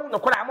FM bia no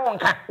kora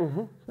monka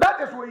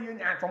that is wo ye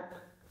nya atwom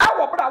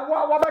awo bra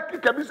wo ba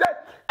kika bi se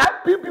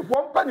MPP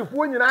fo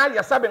mpanifo nyina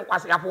ya saben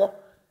kwaseafo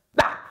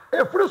da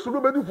e free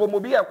suru bedu fo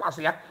mobi e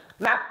kwasea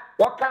na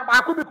woka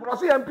ba ko bi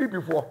cross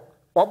MPP fo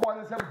obo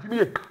ne sam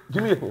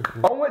jimiye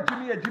onwa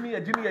jimiye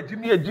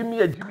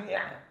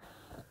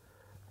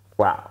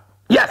wow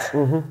yes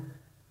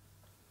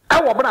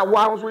awo bra wo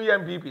ahun so ye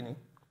MPP ni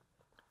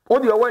o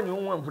de owa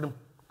nyu nwa mfurum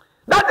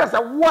that is a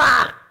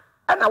wa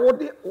ana wo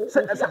de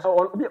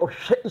be o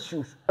share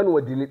issues and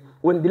we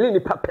delay ni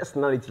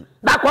personality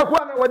that Kwaku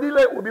ana we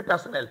delay obi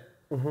personal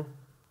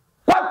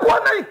Kwaku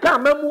ana ka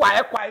mamu wa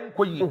e kwa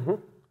nkoyi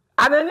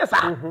anenye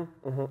sa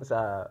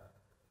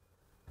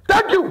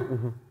thank you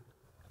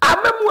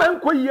amamu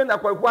enkoyi na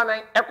Kwaku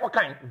ana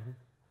ekokan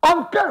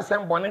on kan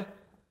sembone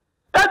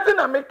eti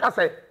na make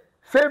say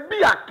se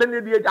bia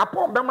Kennedy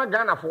Agyapong be ma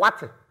Ghana for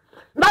what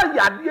na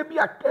yade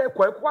bia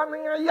Kwaku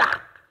anan ya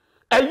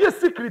eye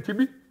secret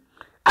bi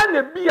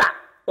ene bia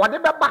wode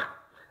beba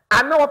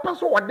ana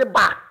opeso wode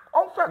ba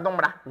onfa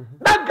domra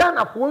na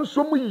Ghana for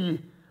nsom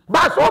yi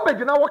ba so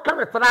obegina wo ka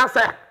metra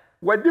se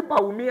wadi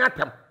bawumi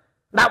atem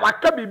na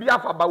waka bibia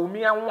fa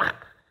bawumi anwa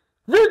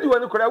video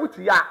ni kora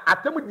wuti ya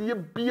atem die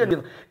bie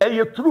ni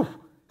eye truth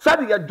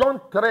said ya John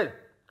 3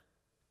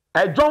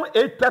 John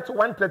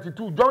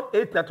 8:31-32, John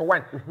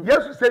 8:31.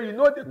 Jesus said, you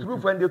know the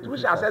truth, and the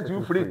truth shall set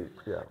you free.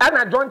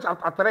 And John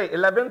chapter 3,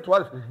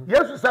 11-12.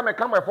 Jesus said, I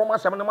come a former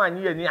seminary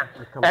near near.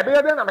 Every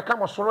day I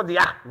come a solo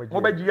dia.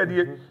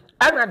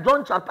 And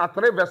John chapter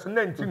 3, verse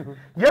 19.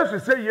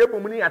 Jesus said, ye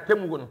bumuni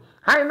atemun.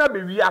 Haina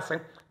be we asen.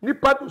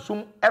 Nipa to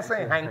sum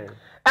esen hain.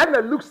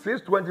 And Luke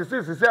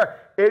 6:26, he said,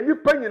 any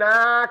penny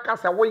na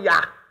kasa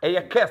waya.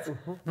 A curse.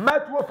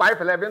 Matthew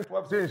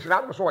 5:11-12 says,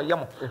 "Shall so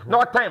yam."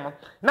 No time.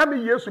 Na me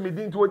Yesu me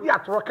din to odi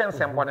atro kan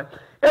sembone.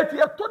 Eti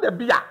to the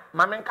bia,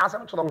 ma men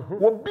kasem to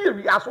wo bi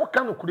wi aso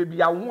kan no kure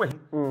bia wo ahi.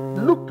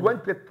 Luke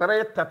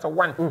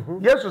 23:31.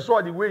 Yesu so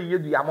the way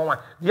yedu amon.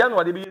 Dia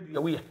no de bi yedu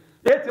we.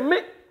 Eti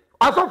me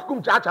asof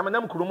Kumchacha me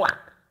nam kurumu a.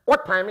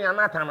 What time me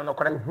na time no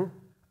kore.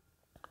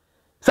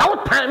 Sa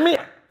what time me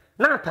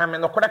na time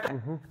no kore.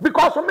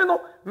 Because me no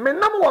me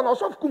nam wo no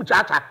asof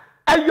Kumchacha.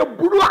 Eye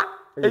buru a,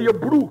 eye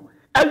buru.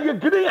 Eye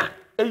green,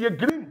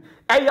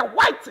 eye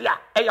white ya,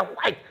 eye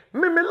white.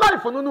 Me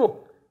life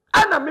no.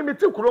 Ana me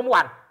ti kurom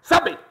wan.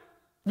 Sabe.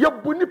 Ye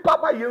buni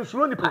papa ye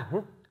nsuro nipa.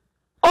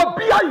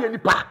 Obia ye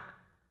nipa.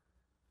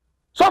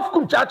 Sof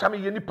Kumchacha me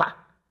ye nipa.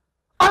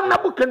 Ana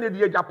bu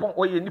Kennedy Agyapong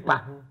o ye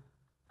nipa.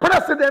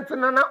 President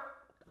nana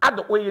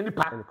ado o ye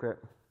nipa.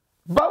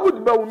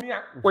 Baud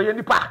Bawumia o ye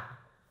nipa.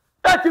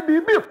 Eti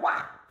bibi kwa.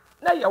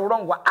 Na ye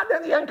wrong wa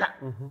adan yenka.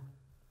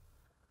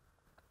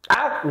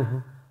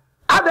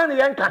 Adan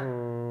yanka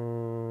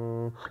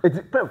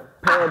eti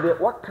de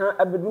waka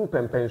abedun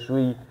pempenso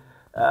yi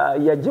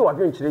ya je wa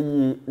dwen kire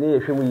yi na ye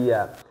hwemu yi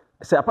a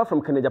say apart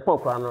from Kennedy Agyapong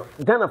kwa no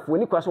Ghana fo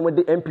ni kwa so mo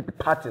de MPP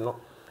party no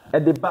e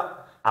de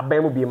ba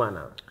aban mu bi ma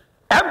na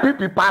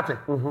MPP party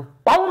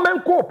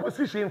woman co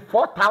opposition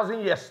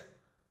 4,000 years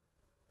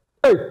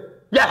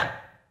yeah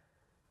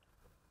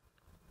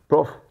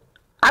prof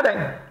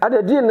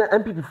adan di na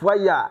MPP fo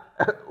ya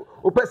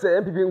o pese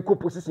MPP nko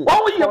position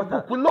wo ye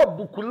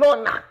bukulo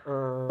na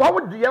wo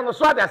de ye no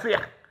so ada se ya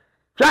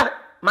hwa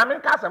ma men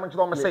ka asem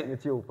nchiro me say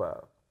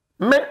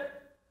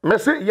me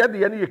say ye de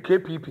ye ne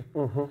KPP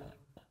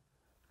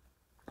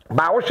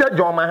ba wo hwe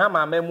John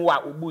Mahama mamu a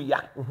obu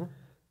ya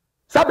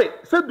sabe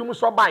se dum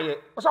so ba ye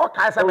o so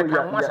ka se me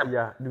ka ho asem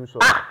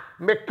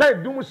me ka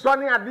dum so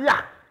ne ade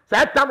ya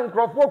se tam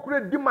nkrofo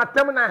kure di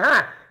matem na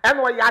ha ene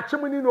o ya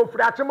achim ni no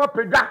firi achim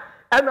pedwa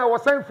ena wo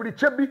san firi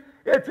chebi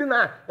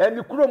etina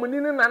eni kurom ni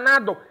na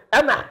nado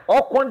ena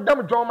o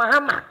kondam John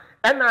Mahama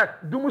ena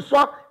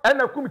dumso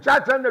ena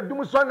Kumchacha na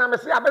dumso na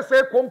mese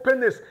abese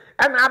companies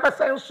ena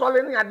abese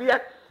nsole ni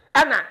ade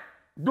ena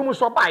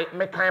dumso bai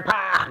me kan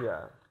pa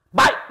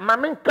bai ma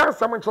men kan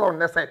sam nchiro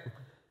ne say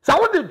sa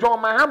wo de John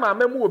Mahama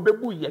mamu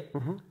obebu ye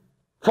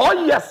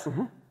 4 years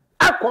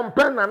a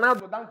compare na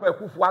nado dan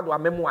Kwaku ado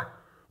amemu a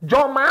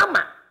John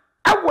Mahama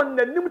I won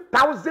nanim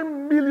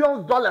 $1,000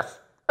 million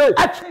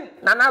achi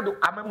na nado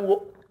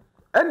amemu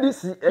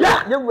NDC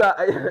yewura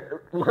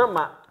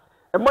Mahama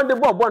a Monday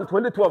born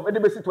 2012 and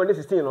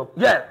 2016 no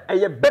yeah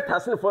a better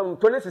sin from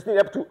 2016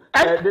 up to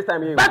this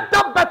time here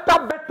better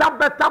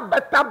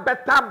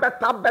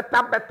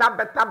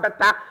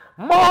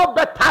more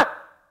better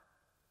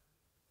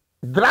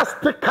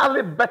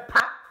drastically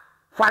better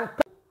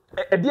fantastic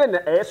again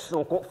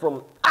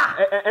from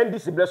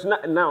NDC bless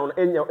now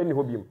any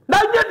hobium na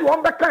ye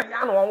won be kan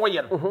ya no won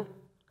ye no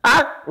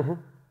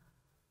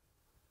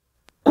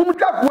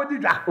Kumchacha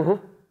wodida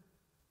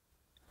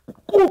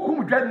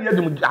Kukum dwan ye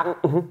dum ja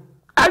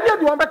anya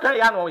di won be kan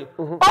ya no ye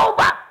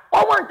oba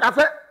o wan ka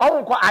se o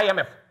won ko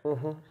IMF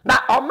na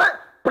o me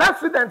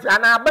president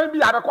ana ban bi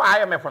abeko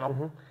IMF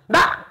no na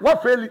wo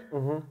feli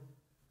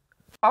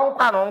o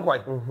kwa no nko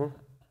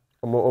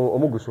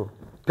omo guso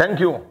thank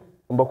you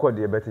mbako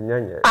de beti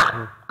nyanye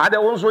ade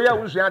wonso ya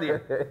wonso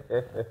ade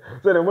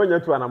so na mo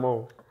nyatu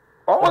anamo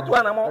o to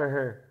anamo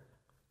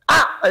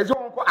ezo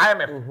won ko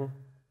IMF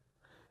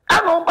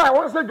ano ba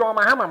won se John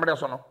Mahama mre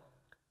so no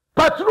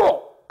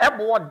patrol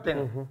ebo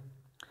den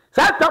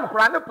sa tam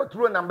kra na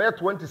patrol number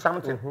 20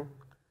 something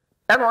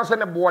and on say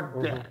ne bo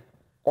den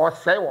or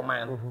say wo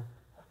man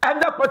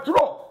and the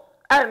patrol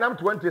and nam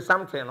 20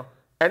 something no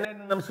and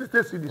then nam 60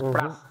 cedis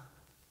plus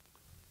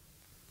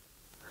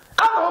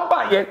ano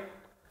ba ye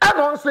and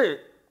on say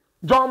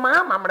John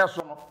Mahama mre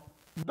so no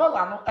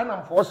dollar no and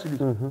nam 4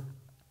 cedis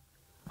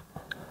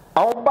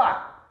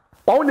awba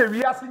on the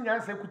wiase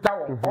nyanse kuta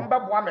won on be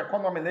boa me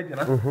economy na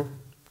gina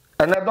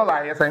and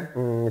 $1 yes say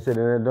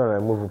the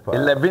 $1 move pa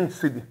 11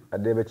 cedi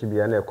ade be chi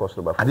bia na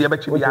cost ba ade be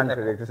chi bia na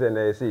say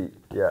na say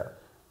yeah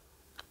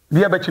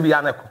bia be chi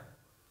bia na ko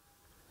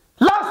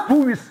last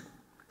 2 weeks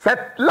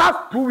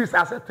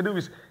I said 3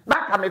 weeks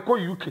back I me ko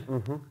UK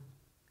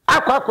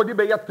akwa akodi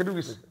be ya 3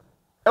 weeks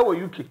e wo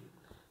UK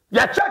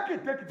ya check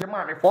it take it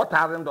man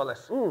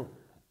 $4,000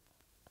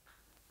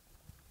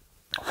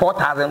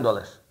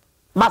 $4,000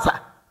 masa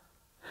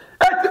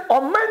eti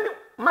omani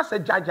masa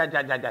jaja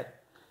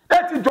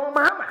eti John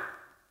Mahama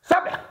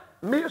sabe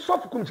me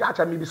sofu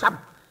Kumchacha me bisab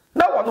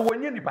na wono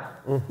wonye nipa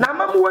na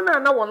mamu wona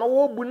na wono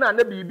wo bu na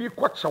bibi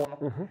kwache wono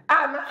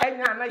na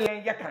enya na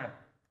yen ye kan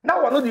na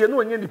wono de no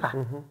wonye nipa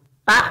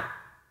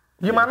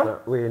yima no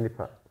we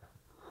nipa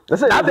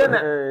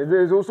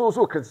there's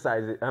also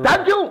criticize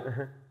thank you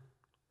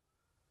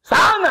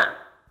sana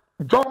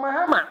John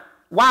Mahama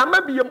wa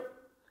mabiem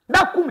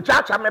na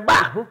Kumchacha me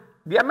ba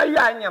de me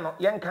ya anya no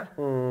yenka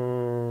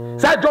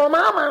sa John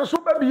Mahama nso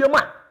ba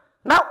biem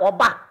na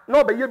oba na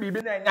obeye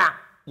bibi na enya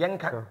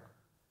yenka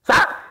sa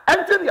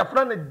enten ya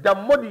fra ne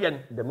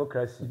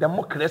democracy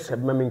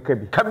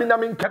kabina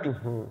min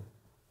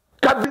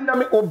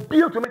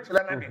obi to me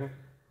chela na de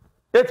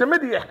eteme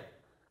de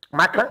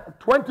maka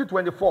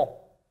 2024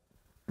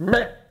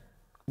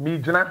 me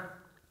jina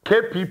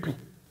KPP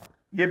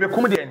ye be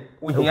kum de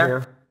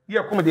ohia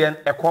ye kum de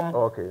ekom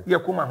ye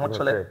kum ho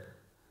chele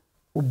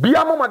obi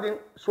amamadin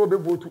so be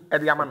vote e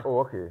de ama me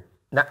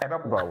na ebe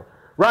bo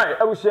right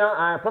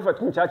abusia prophet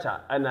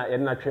Kumchacha na ye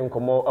na twen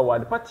komo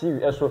award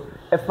party eso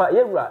efa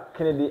yewura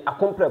Kennedy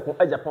akompreko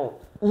Agyapong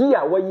yi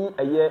a wayi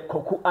eye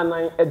Kwaku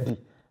anan edi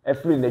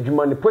efri na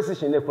dwuma ne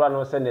position ne kura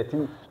no se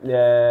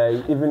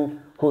Net2 even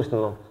host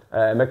no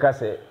meka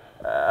se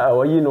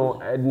wayi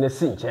no na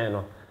sinchen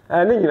no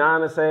ne nyina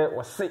na se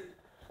wose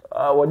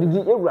wadidi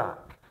yewura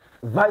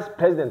vice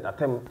president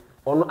atem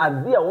ono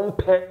ade a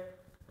wonpe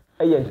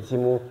eye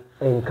ntitimu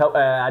enka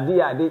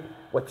ade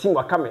watin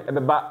wakame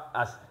ebeba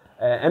as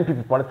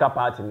MPP political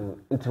party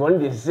into one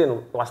day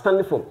no was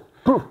standing for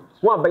proof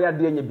one by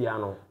the anya bia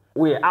no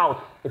we out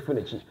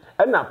efinachi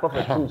and na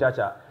prophet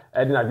Kumchacha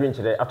e na dwen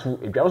kire atu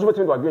edwa so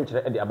betimi do dwen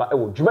kire e de aba e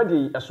wo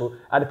dwumadi eso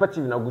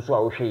adepative na guso a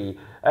wo hwe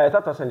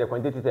tata send the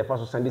quantity fa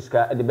so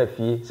sandiska e de ba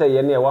fie say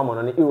ye na e wa mo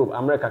no Europe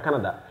America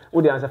Canada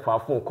wo de answer fa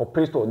phone ko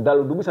presto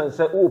dalo dubu san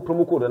say wo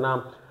promo code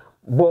na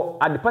bo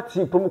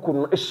adepative promo code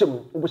no e hyem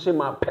wo hyem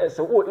ma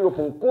person wo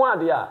Europe nko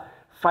ade a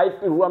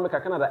 5 in America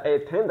Canada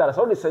 $10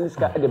 all the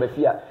sandiska e de ba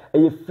fie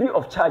a free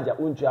of charge a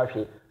unju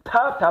ahwe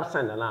tap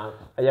send na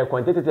a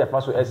quantitative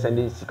fa so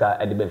send sika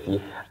e de ba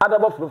fie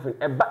adabo frofin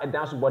e ba e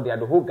dance body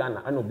the whole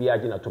Ghana and obi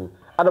agina tom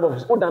adabo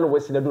o dan we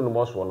si na do no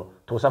mo so no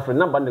to safre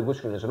number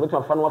negotiation so no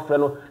to fa no afre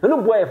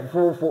no boy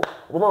fofofo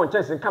o ma won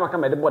chance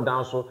kama e de bo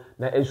dan so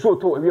na e so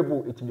to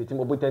awiebu etibitim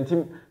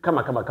obotantim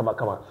kama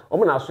o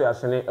mo na so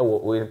asene e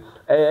wo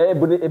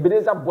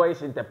Ebenezer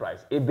Boys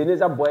Enterprise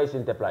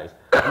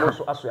mo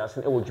so aso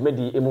asene e wo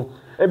dwumadi emu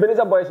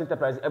Ebenezer Boys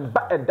Enterprise e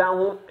ba e dan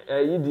ho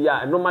yidi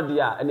a normal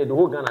dia and the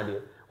whole Ghana dia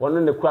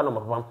one ne kura no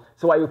mapam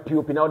so why you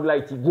POP na would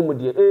light gum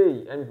die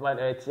and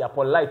ti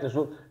apol light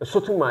so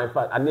to my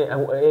fa ane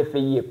e fe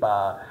yie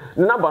pa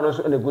number no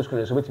so na go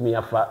screen so betimi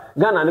afa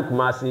Ghana ne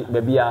Kumasi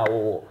ba bia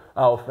wo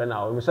a friend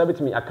na o so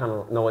betimi aka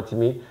no na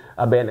watimi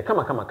abe ne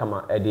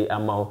kama e de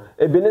amawo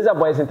Ebenezer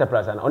Boys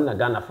Enterprise na on na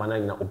Ghana fa na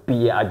nyina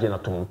obi agena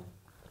tom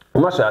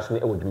Masha asne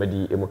e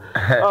wodumadi emu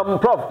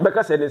prof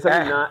beka se ne se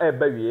na e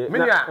ba wie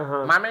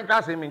na ma men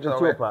ka se mi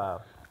njo pa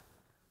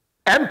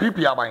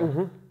MPP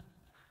aban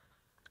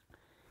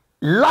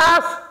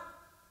last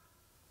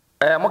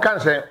mo kan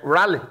say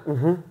rally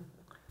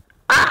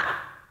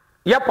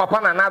ya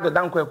papa na nado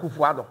danko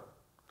akufu ado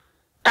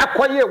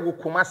ekoye wo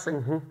Kumasi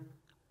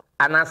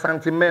ana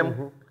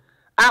santimem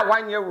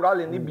wanye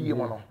rally ni biye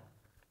mo no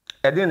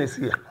e de ne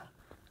sia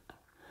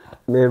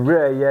me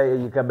re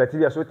ye yika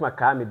betia so tima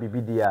ka me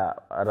bibidia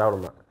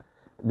araroma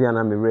bia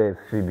na me re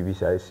free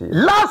bibisa isi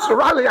last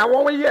rally a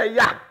won ye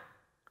ya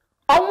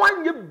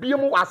onwanye biye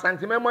mo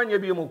asantimem anye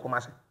biye mo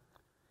Kumasi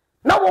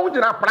na won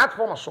gina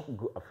platform so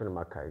go afena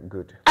makai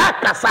good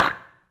akasa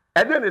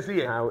e de ne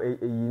sia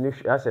you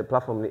as a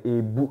platform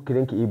ebu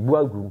kerenke ebu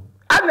agrum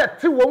ana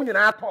ti won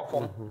gina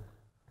atofom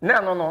na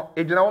no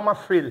e gina wo ma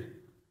fail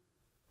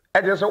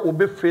e de so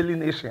obe fail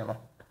nation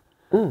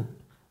no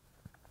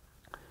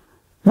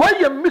why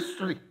a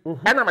mystery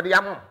and I'm the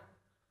amount.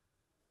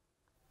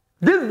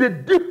 This is the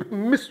deep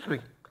mystery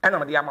and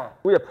I'm the amount.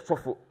 We are so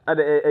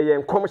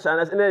commercial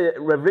and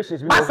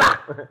revelations.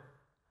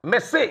 Me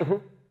say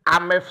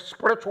I'm a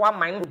spiritual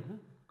mind,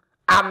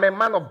 I'm a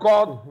man of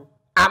God,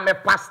 I'm a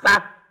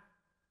pastor,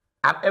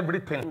 I'm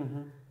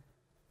everything.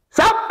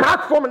 Some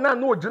platform now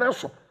no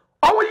generation.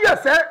 Oh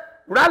yes,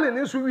 rally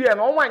in we and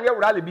all 1 year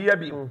rally be a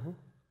be.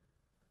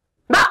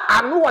 Now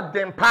I know what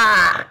them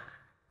pa.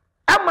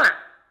 Emma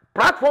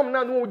platform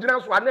na no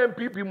gina so ana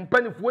MPP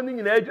mpanifo ni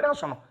nyina agina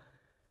so no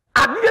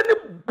ade ne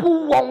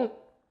bu won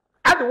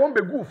ade won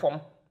be gu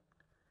fom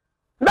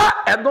na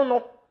edo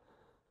no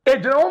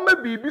agina won ma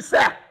bibi se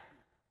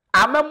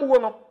amamu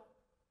no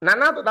na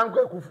na to danko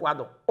akufu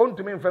ado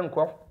ontumi mfe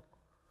nko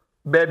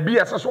ba bi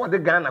aseso de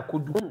Ghana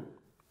kodu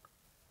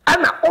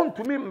ana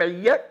ontumi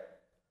meye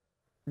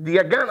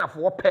de Ghana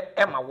fo pe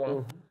ema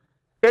won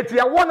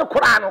etia won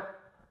kora no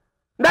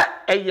na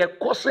eye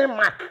kosen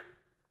mark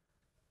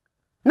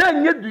na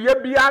nye duye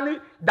bia ni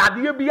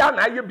dade bia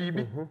na ye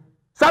bibi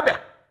sabe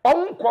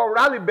on ko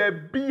rally be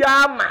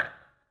bia ma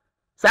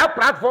Say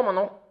platform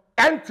no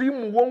enti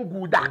mu won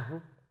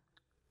guda.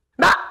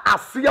 Na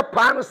asia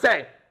pa no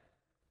say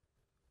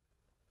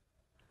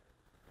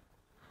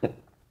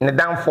ne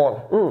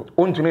downfall.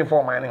 Ontumi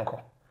for man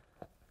nko.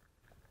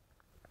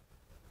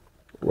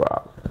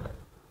 Wow.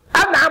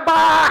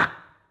 Anaba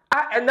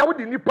and now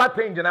the nipa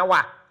change na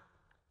wa.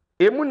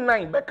 Emu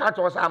nine be catch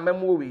us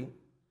amemo we.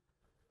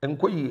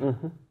 Enko yi.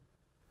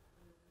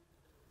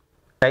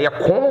 Ya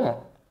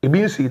kon e bi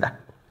nsi da.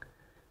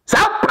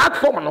 Sa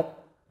platform no.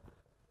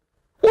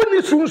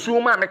 Oni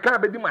sunsun ma me kan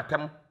be di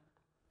matam.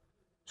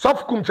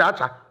 Sof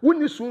Kumchacha,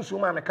 woni sunsun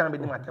ma me kan be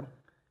di matam.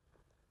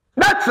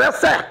 That's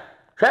say,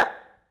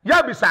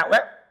 ya bisa we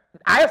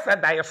I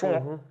said that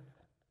so.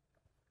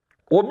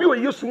 Obi o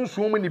ye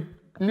sunsun mu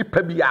ni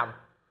pa bia.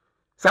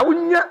 Sa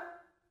wonya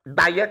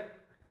daye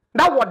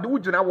na wode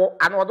wugina wo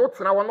ana wode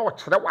tena wo na o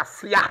kire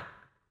wase a.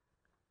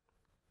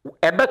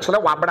 Ebe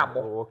kire wa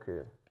brabo.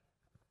 Okay.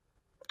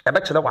 Ebe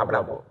kire wa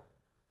brabo.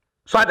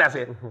 So that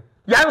say,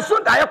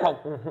 yanso daye kwa.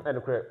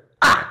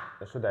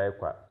 Yanso daye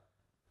kwa.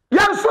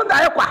 Yanso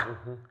daye kwa.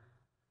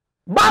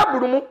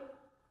 Bible mu.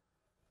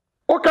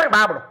 Okay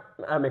Bible.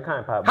 Me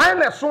kan pa. Han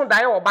na so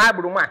daye wo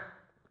Bible mu a.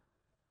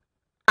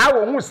 A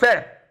wo hu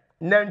say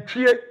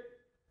nantwie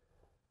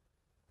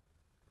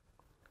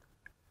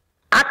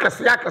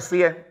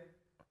akase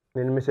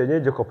ne me se nye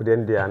Jacob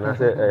den dia na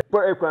se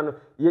ekura no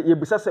ye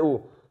bisa se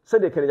o se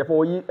de kene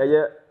Japan yi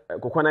eye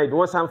kokwana ibi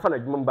won san fa na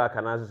dwuma ba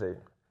ka na se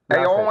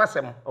eye won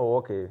wasem. Oh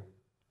okay.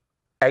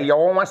 Eye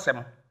won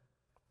wasem.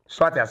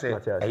 So ati ase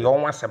eye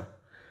won wasem.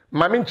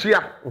 Mami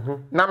nchia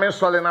na me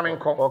sole na me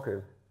nko.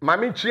 Okay.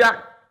 Mami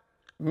nchia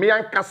me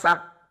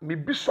ankasa me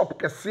bishop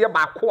kese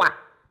ba ko a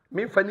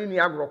me mfani ni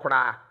agro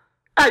kora.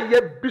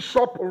 Eye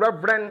Bishop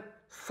Reverend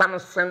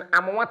Samson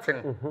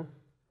Amwaten.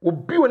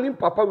 Obi oni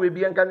papa we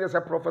bi enka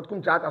say Prophet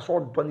Kumchacha so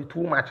done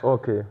too much.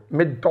 Okay.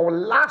 Me do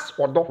last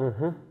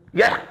odo.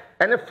 Yeah,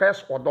 any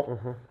first odo.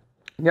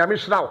 Nyame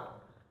shraw.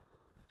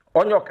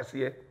 Onyo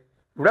kese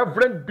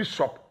Reverend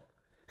Bishop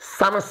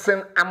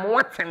Samson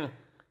Amwaten.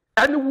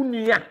 Ani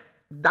wunia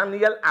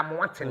Daniel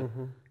Amwaten.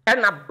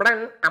 Ena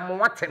Bren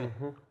Amwaten.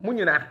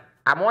 Munyina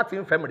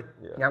Amwaten family.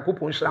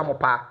 Nyankopon shra mo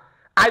pa.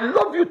 I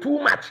love you too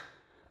much.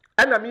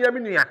 And I'm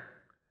here,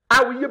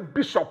 I will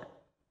Bishop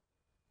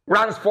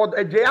Ransford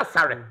Ejaya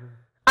Sare.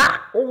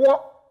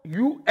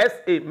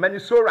 USA,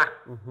 Minnesota.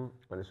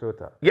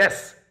 Minnesota.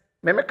 Yes,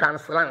 Meme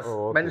Cancelans,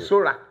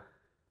 Minnesota.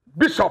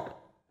 Bishop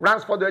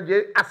Ransford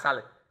Ejaya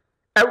Sare.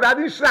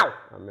 Everybody shroud,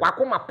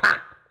 Wakoma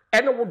Pa,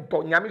 and would do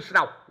Yami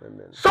shroud.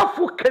 So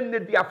for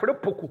Kennedy after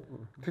Poku,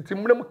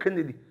 Titimum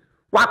Kennedy.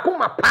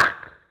 Wakoma Pa,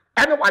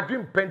 and what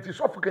dream penty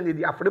so for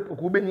Kennedy after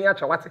Poku, Benia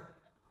Chawati.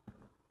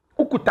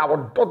 Ukuta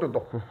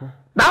wododo.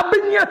 Na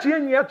benya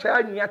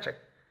che.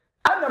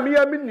 Ana me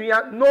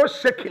nua no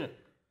shaking.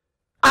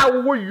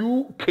 Awo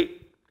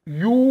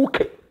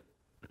UK.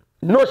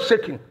 No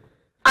shaking.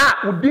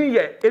 Udin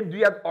ye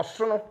edua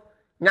osono.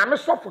 Nyame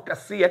sofo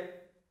kase.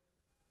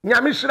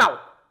 Nyame hiraw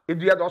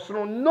edua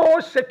osono no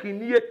shaking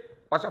nie.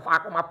 Wasafa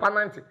akoma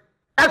pananti.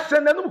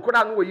 Esenanum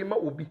kora no oyima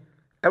obi.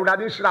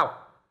 Ewrade hiraw.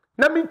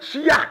 Na me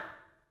chia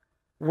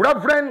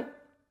Reverend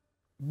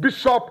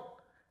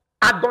Bishop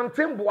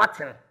Adonten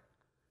Boaten.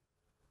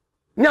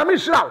 Nyame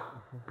hiraw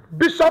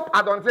Bishop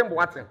Adonten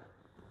Boaten.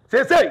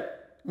 Say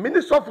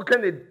Minister of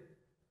Kennedy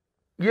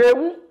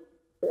yehu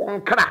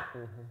onkra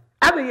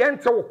ana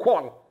yente wo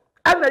call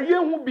ana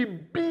yehu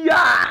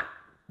bibia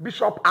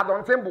Bishop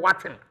Adonten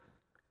Boaten.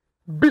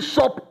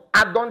 Bishop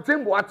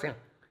Adonten Boaten.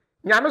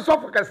 Nyame so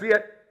for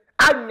kase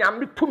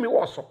anyame tumi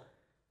wo so.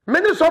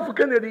 Minister of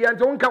Kennedy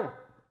yente wonka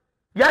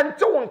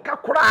yente wonka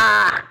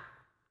kora.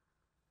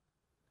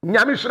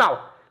 Nyame hiraw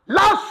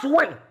last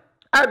one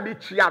abi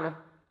chia no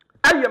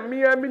aye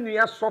mia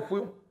nua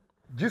sofo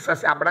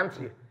Jesus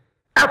abrantie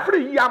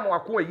afri yam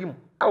wako ayim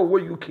awo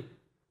UK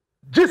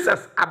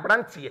Jesus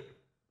abrantie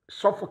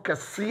sofo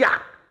kase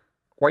a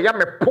woya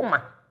me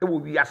poma e wo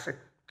wiase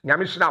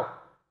nyame hiraw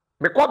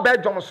me ko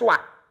Belgium so a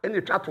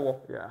eni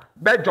twato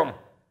Belgium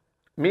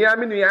mia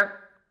nua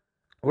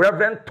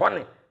Reverend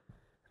Tony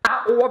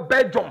a wo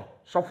Belgium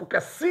sofo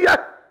kase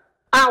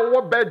a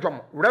wo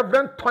Belgium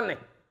Reverend Tony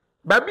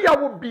babi a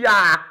wo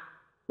bia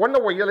wona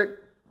wo yele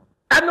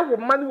ene wo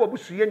mani wo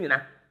busuye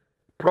nyina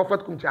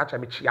Prophet Kumchacha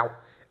me chiaw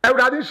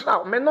ewrade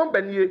hira me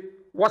number nie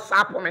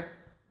WhatsApp me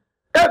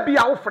e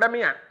bia wo frɛ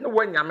me a ne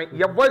wo nyame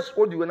ye voice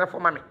audio na for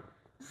me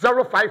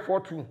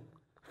 0542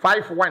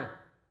 51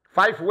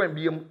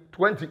 bm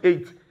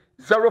 28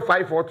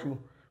 0542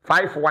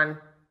 51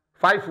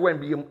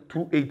 bm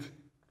 28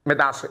 me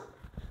dase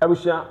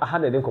Abusia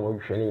ahade den komo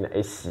hwehwe na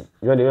esi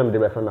yo de me de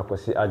be frama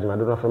kosi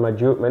adwumado no frama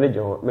jo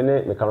manager ho me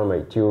ne me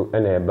camera tio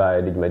na e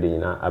ba de dwumade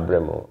nyina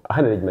abremo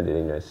ahade de dwumade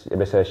nyina esi e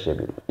be se hye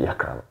bi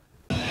yakra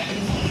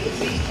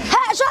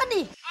Hey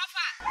Shodi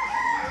ofa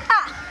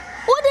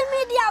udi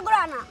media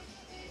grana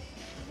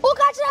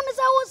uka chira me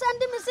se wo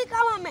send me sika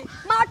ma me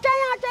ma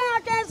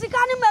atwen sika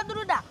ni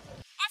meduruda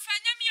ofa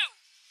nyam yo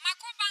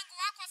mako bank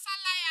wa ko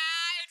sala ya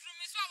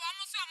edrumi so wa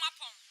mo so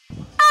mapon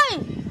ai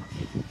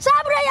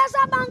sabre ya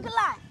sa bank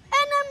la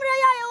enemre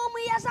ya yo mu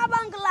ya sa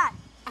bank la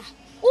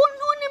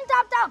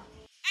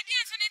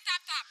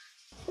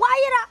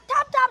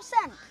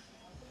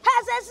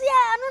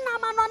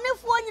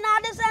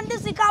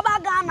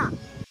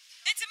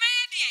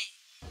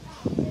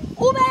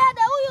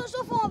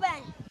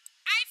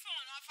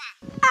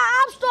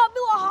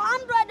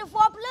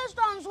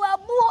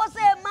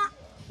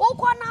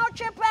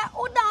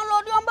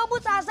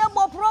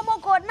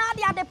code na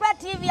dia de pet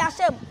TV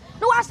asem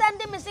no wa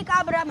send me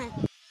sika bra me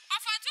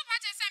Ofa two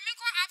patches say me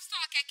ko app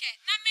store keke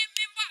na me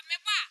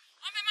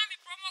o me ma me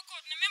promo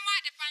code ne me mo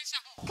ade pansha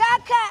ho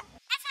keke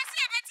Ofa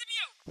see abetimi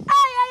o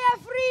ay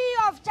free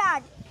of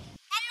charge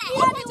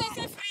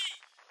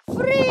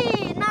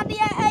free na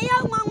dia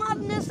nwanwa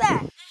ne se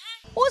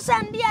u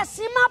send dia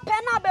sima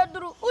pena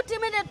bedru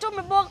utimi de to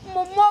me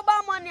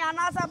mobile money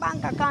anasa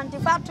bank account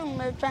fatum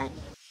me twen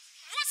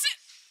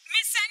me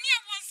sani e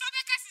won so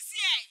be ka sisi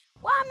e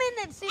 1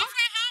 minute see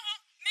Ofa ha ho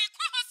me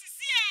ko ho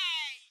sisi e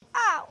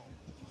ah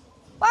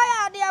why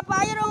are dia pa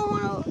yero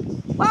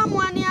hu wa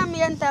mo ani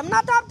amientem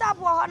na tap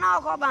wo ho na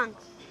ko bank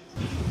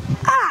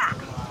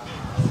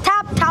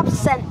tap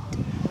send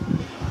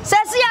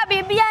Sesia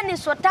bibia ni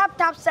so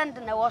tap send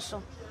na wo so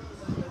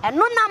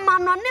eno na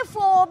manone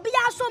fo obi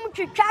asom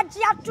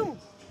twitwaje atum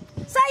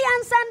say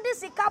yan send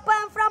sika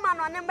pa mfra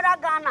manone mra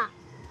Ghana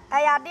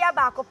ayade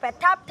ba ko pe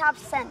tap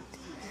send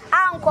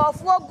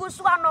ankofo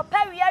ogusu anopa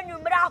wi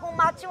anwumra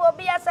ahomache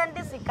obi send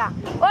sika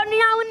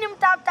onua unim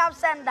tap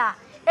send a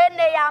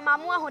ene ya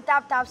mamu ahu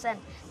tap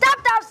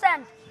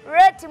send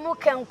rate mu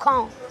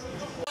kenkon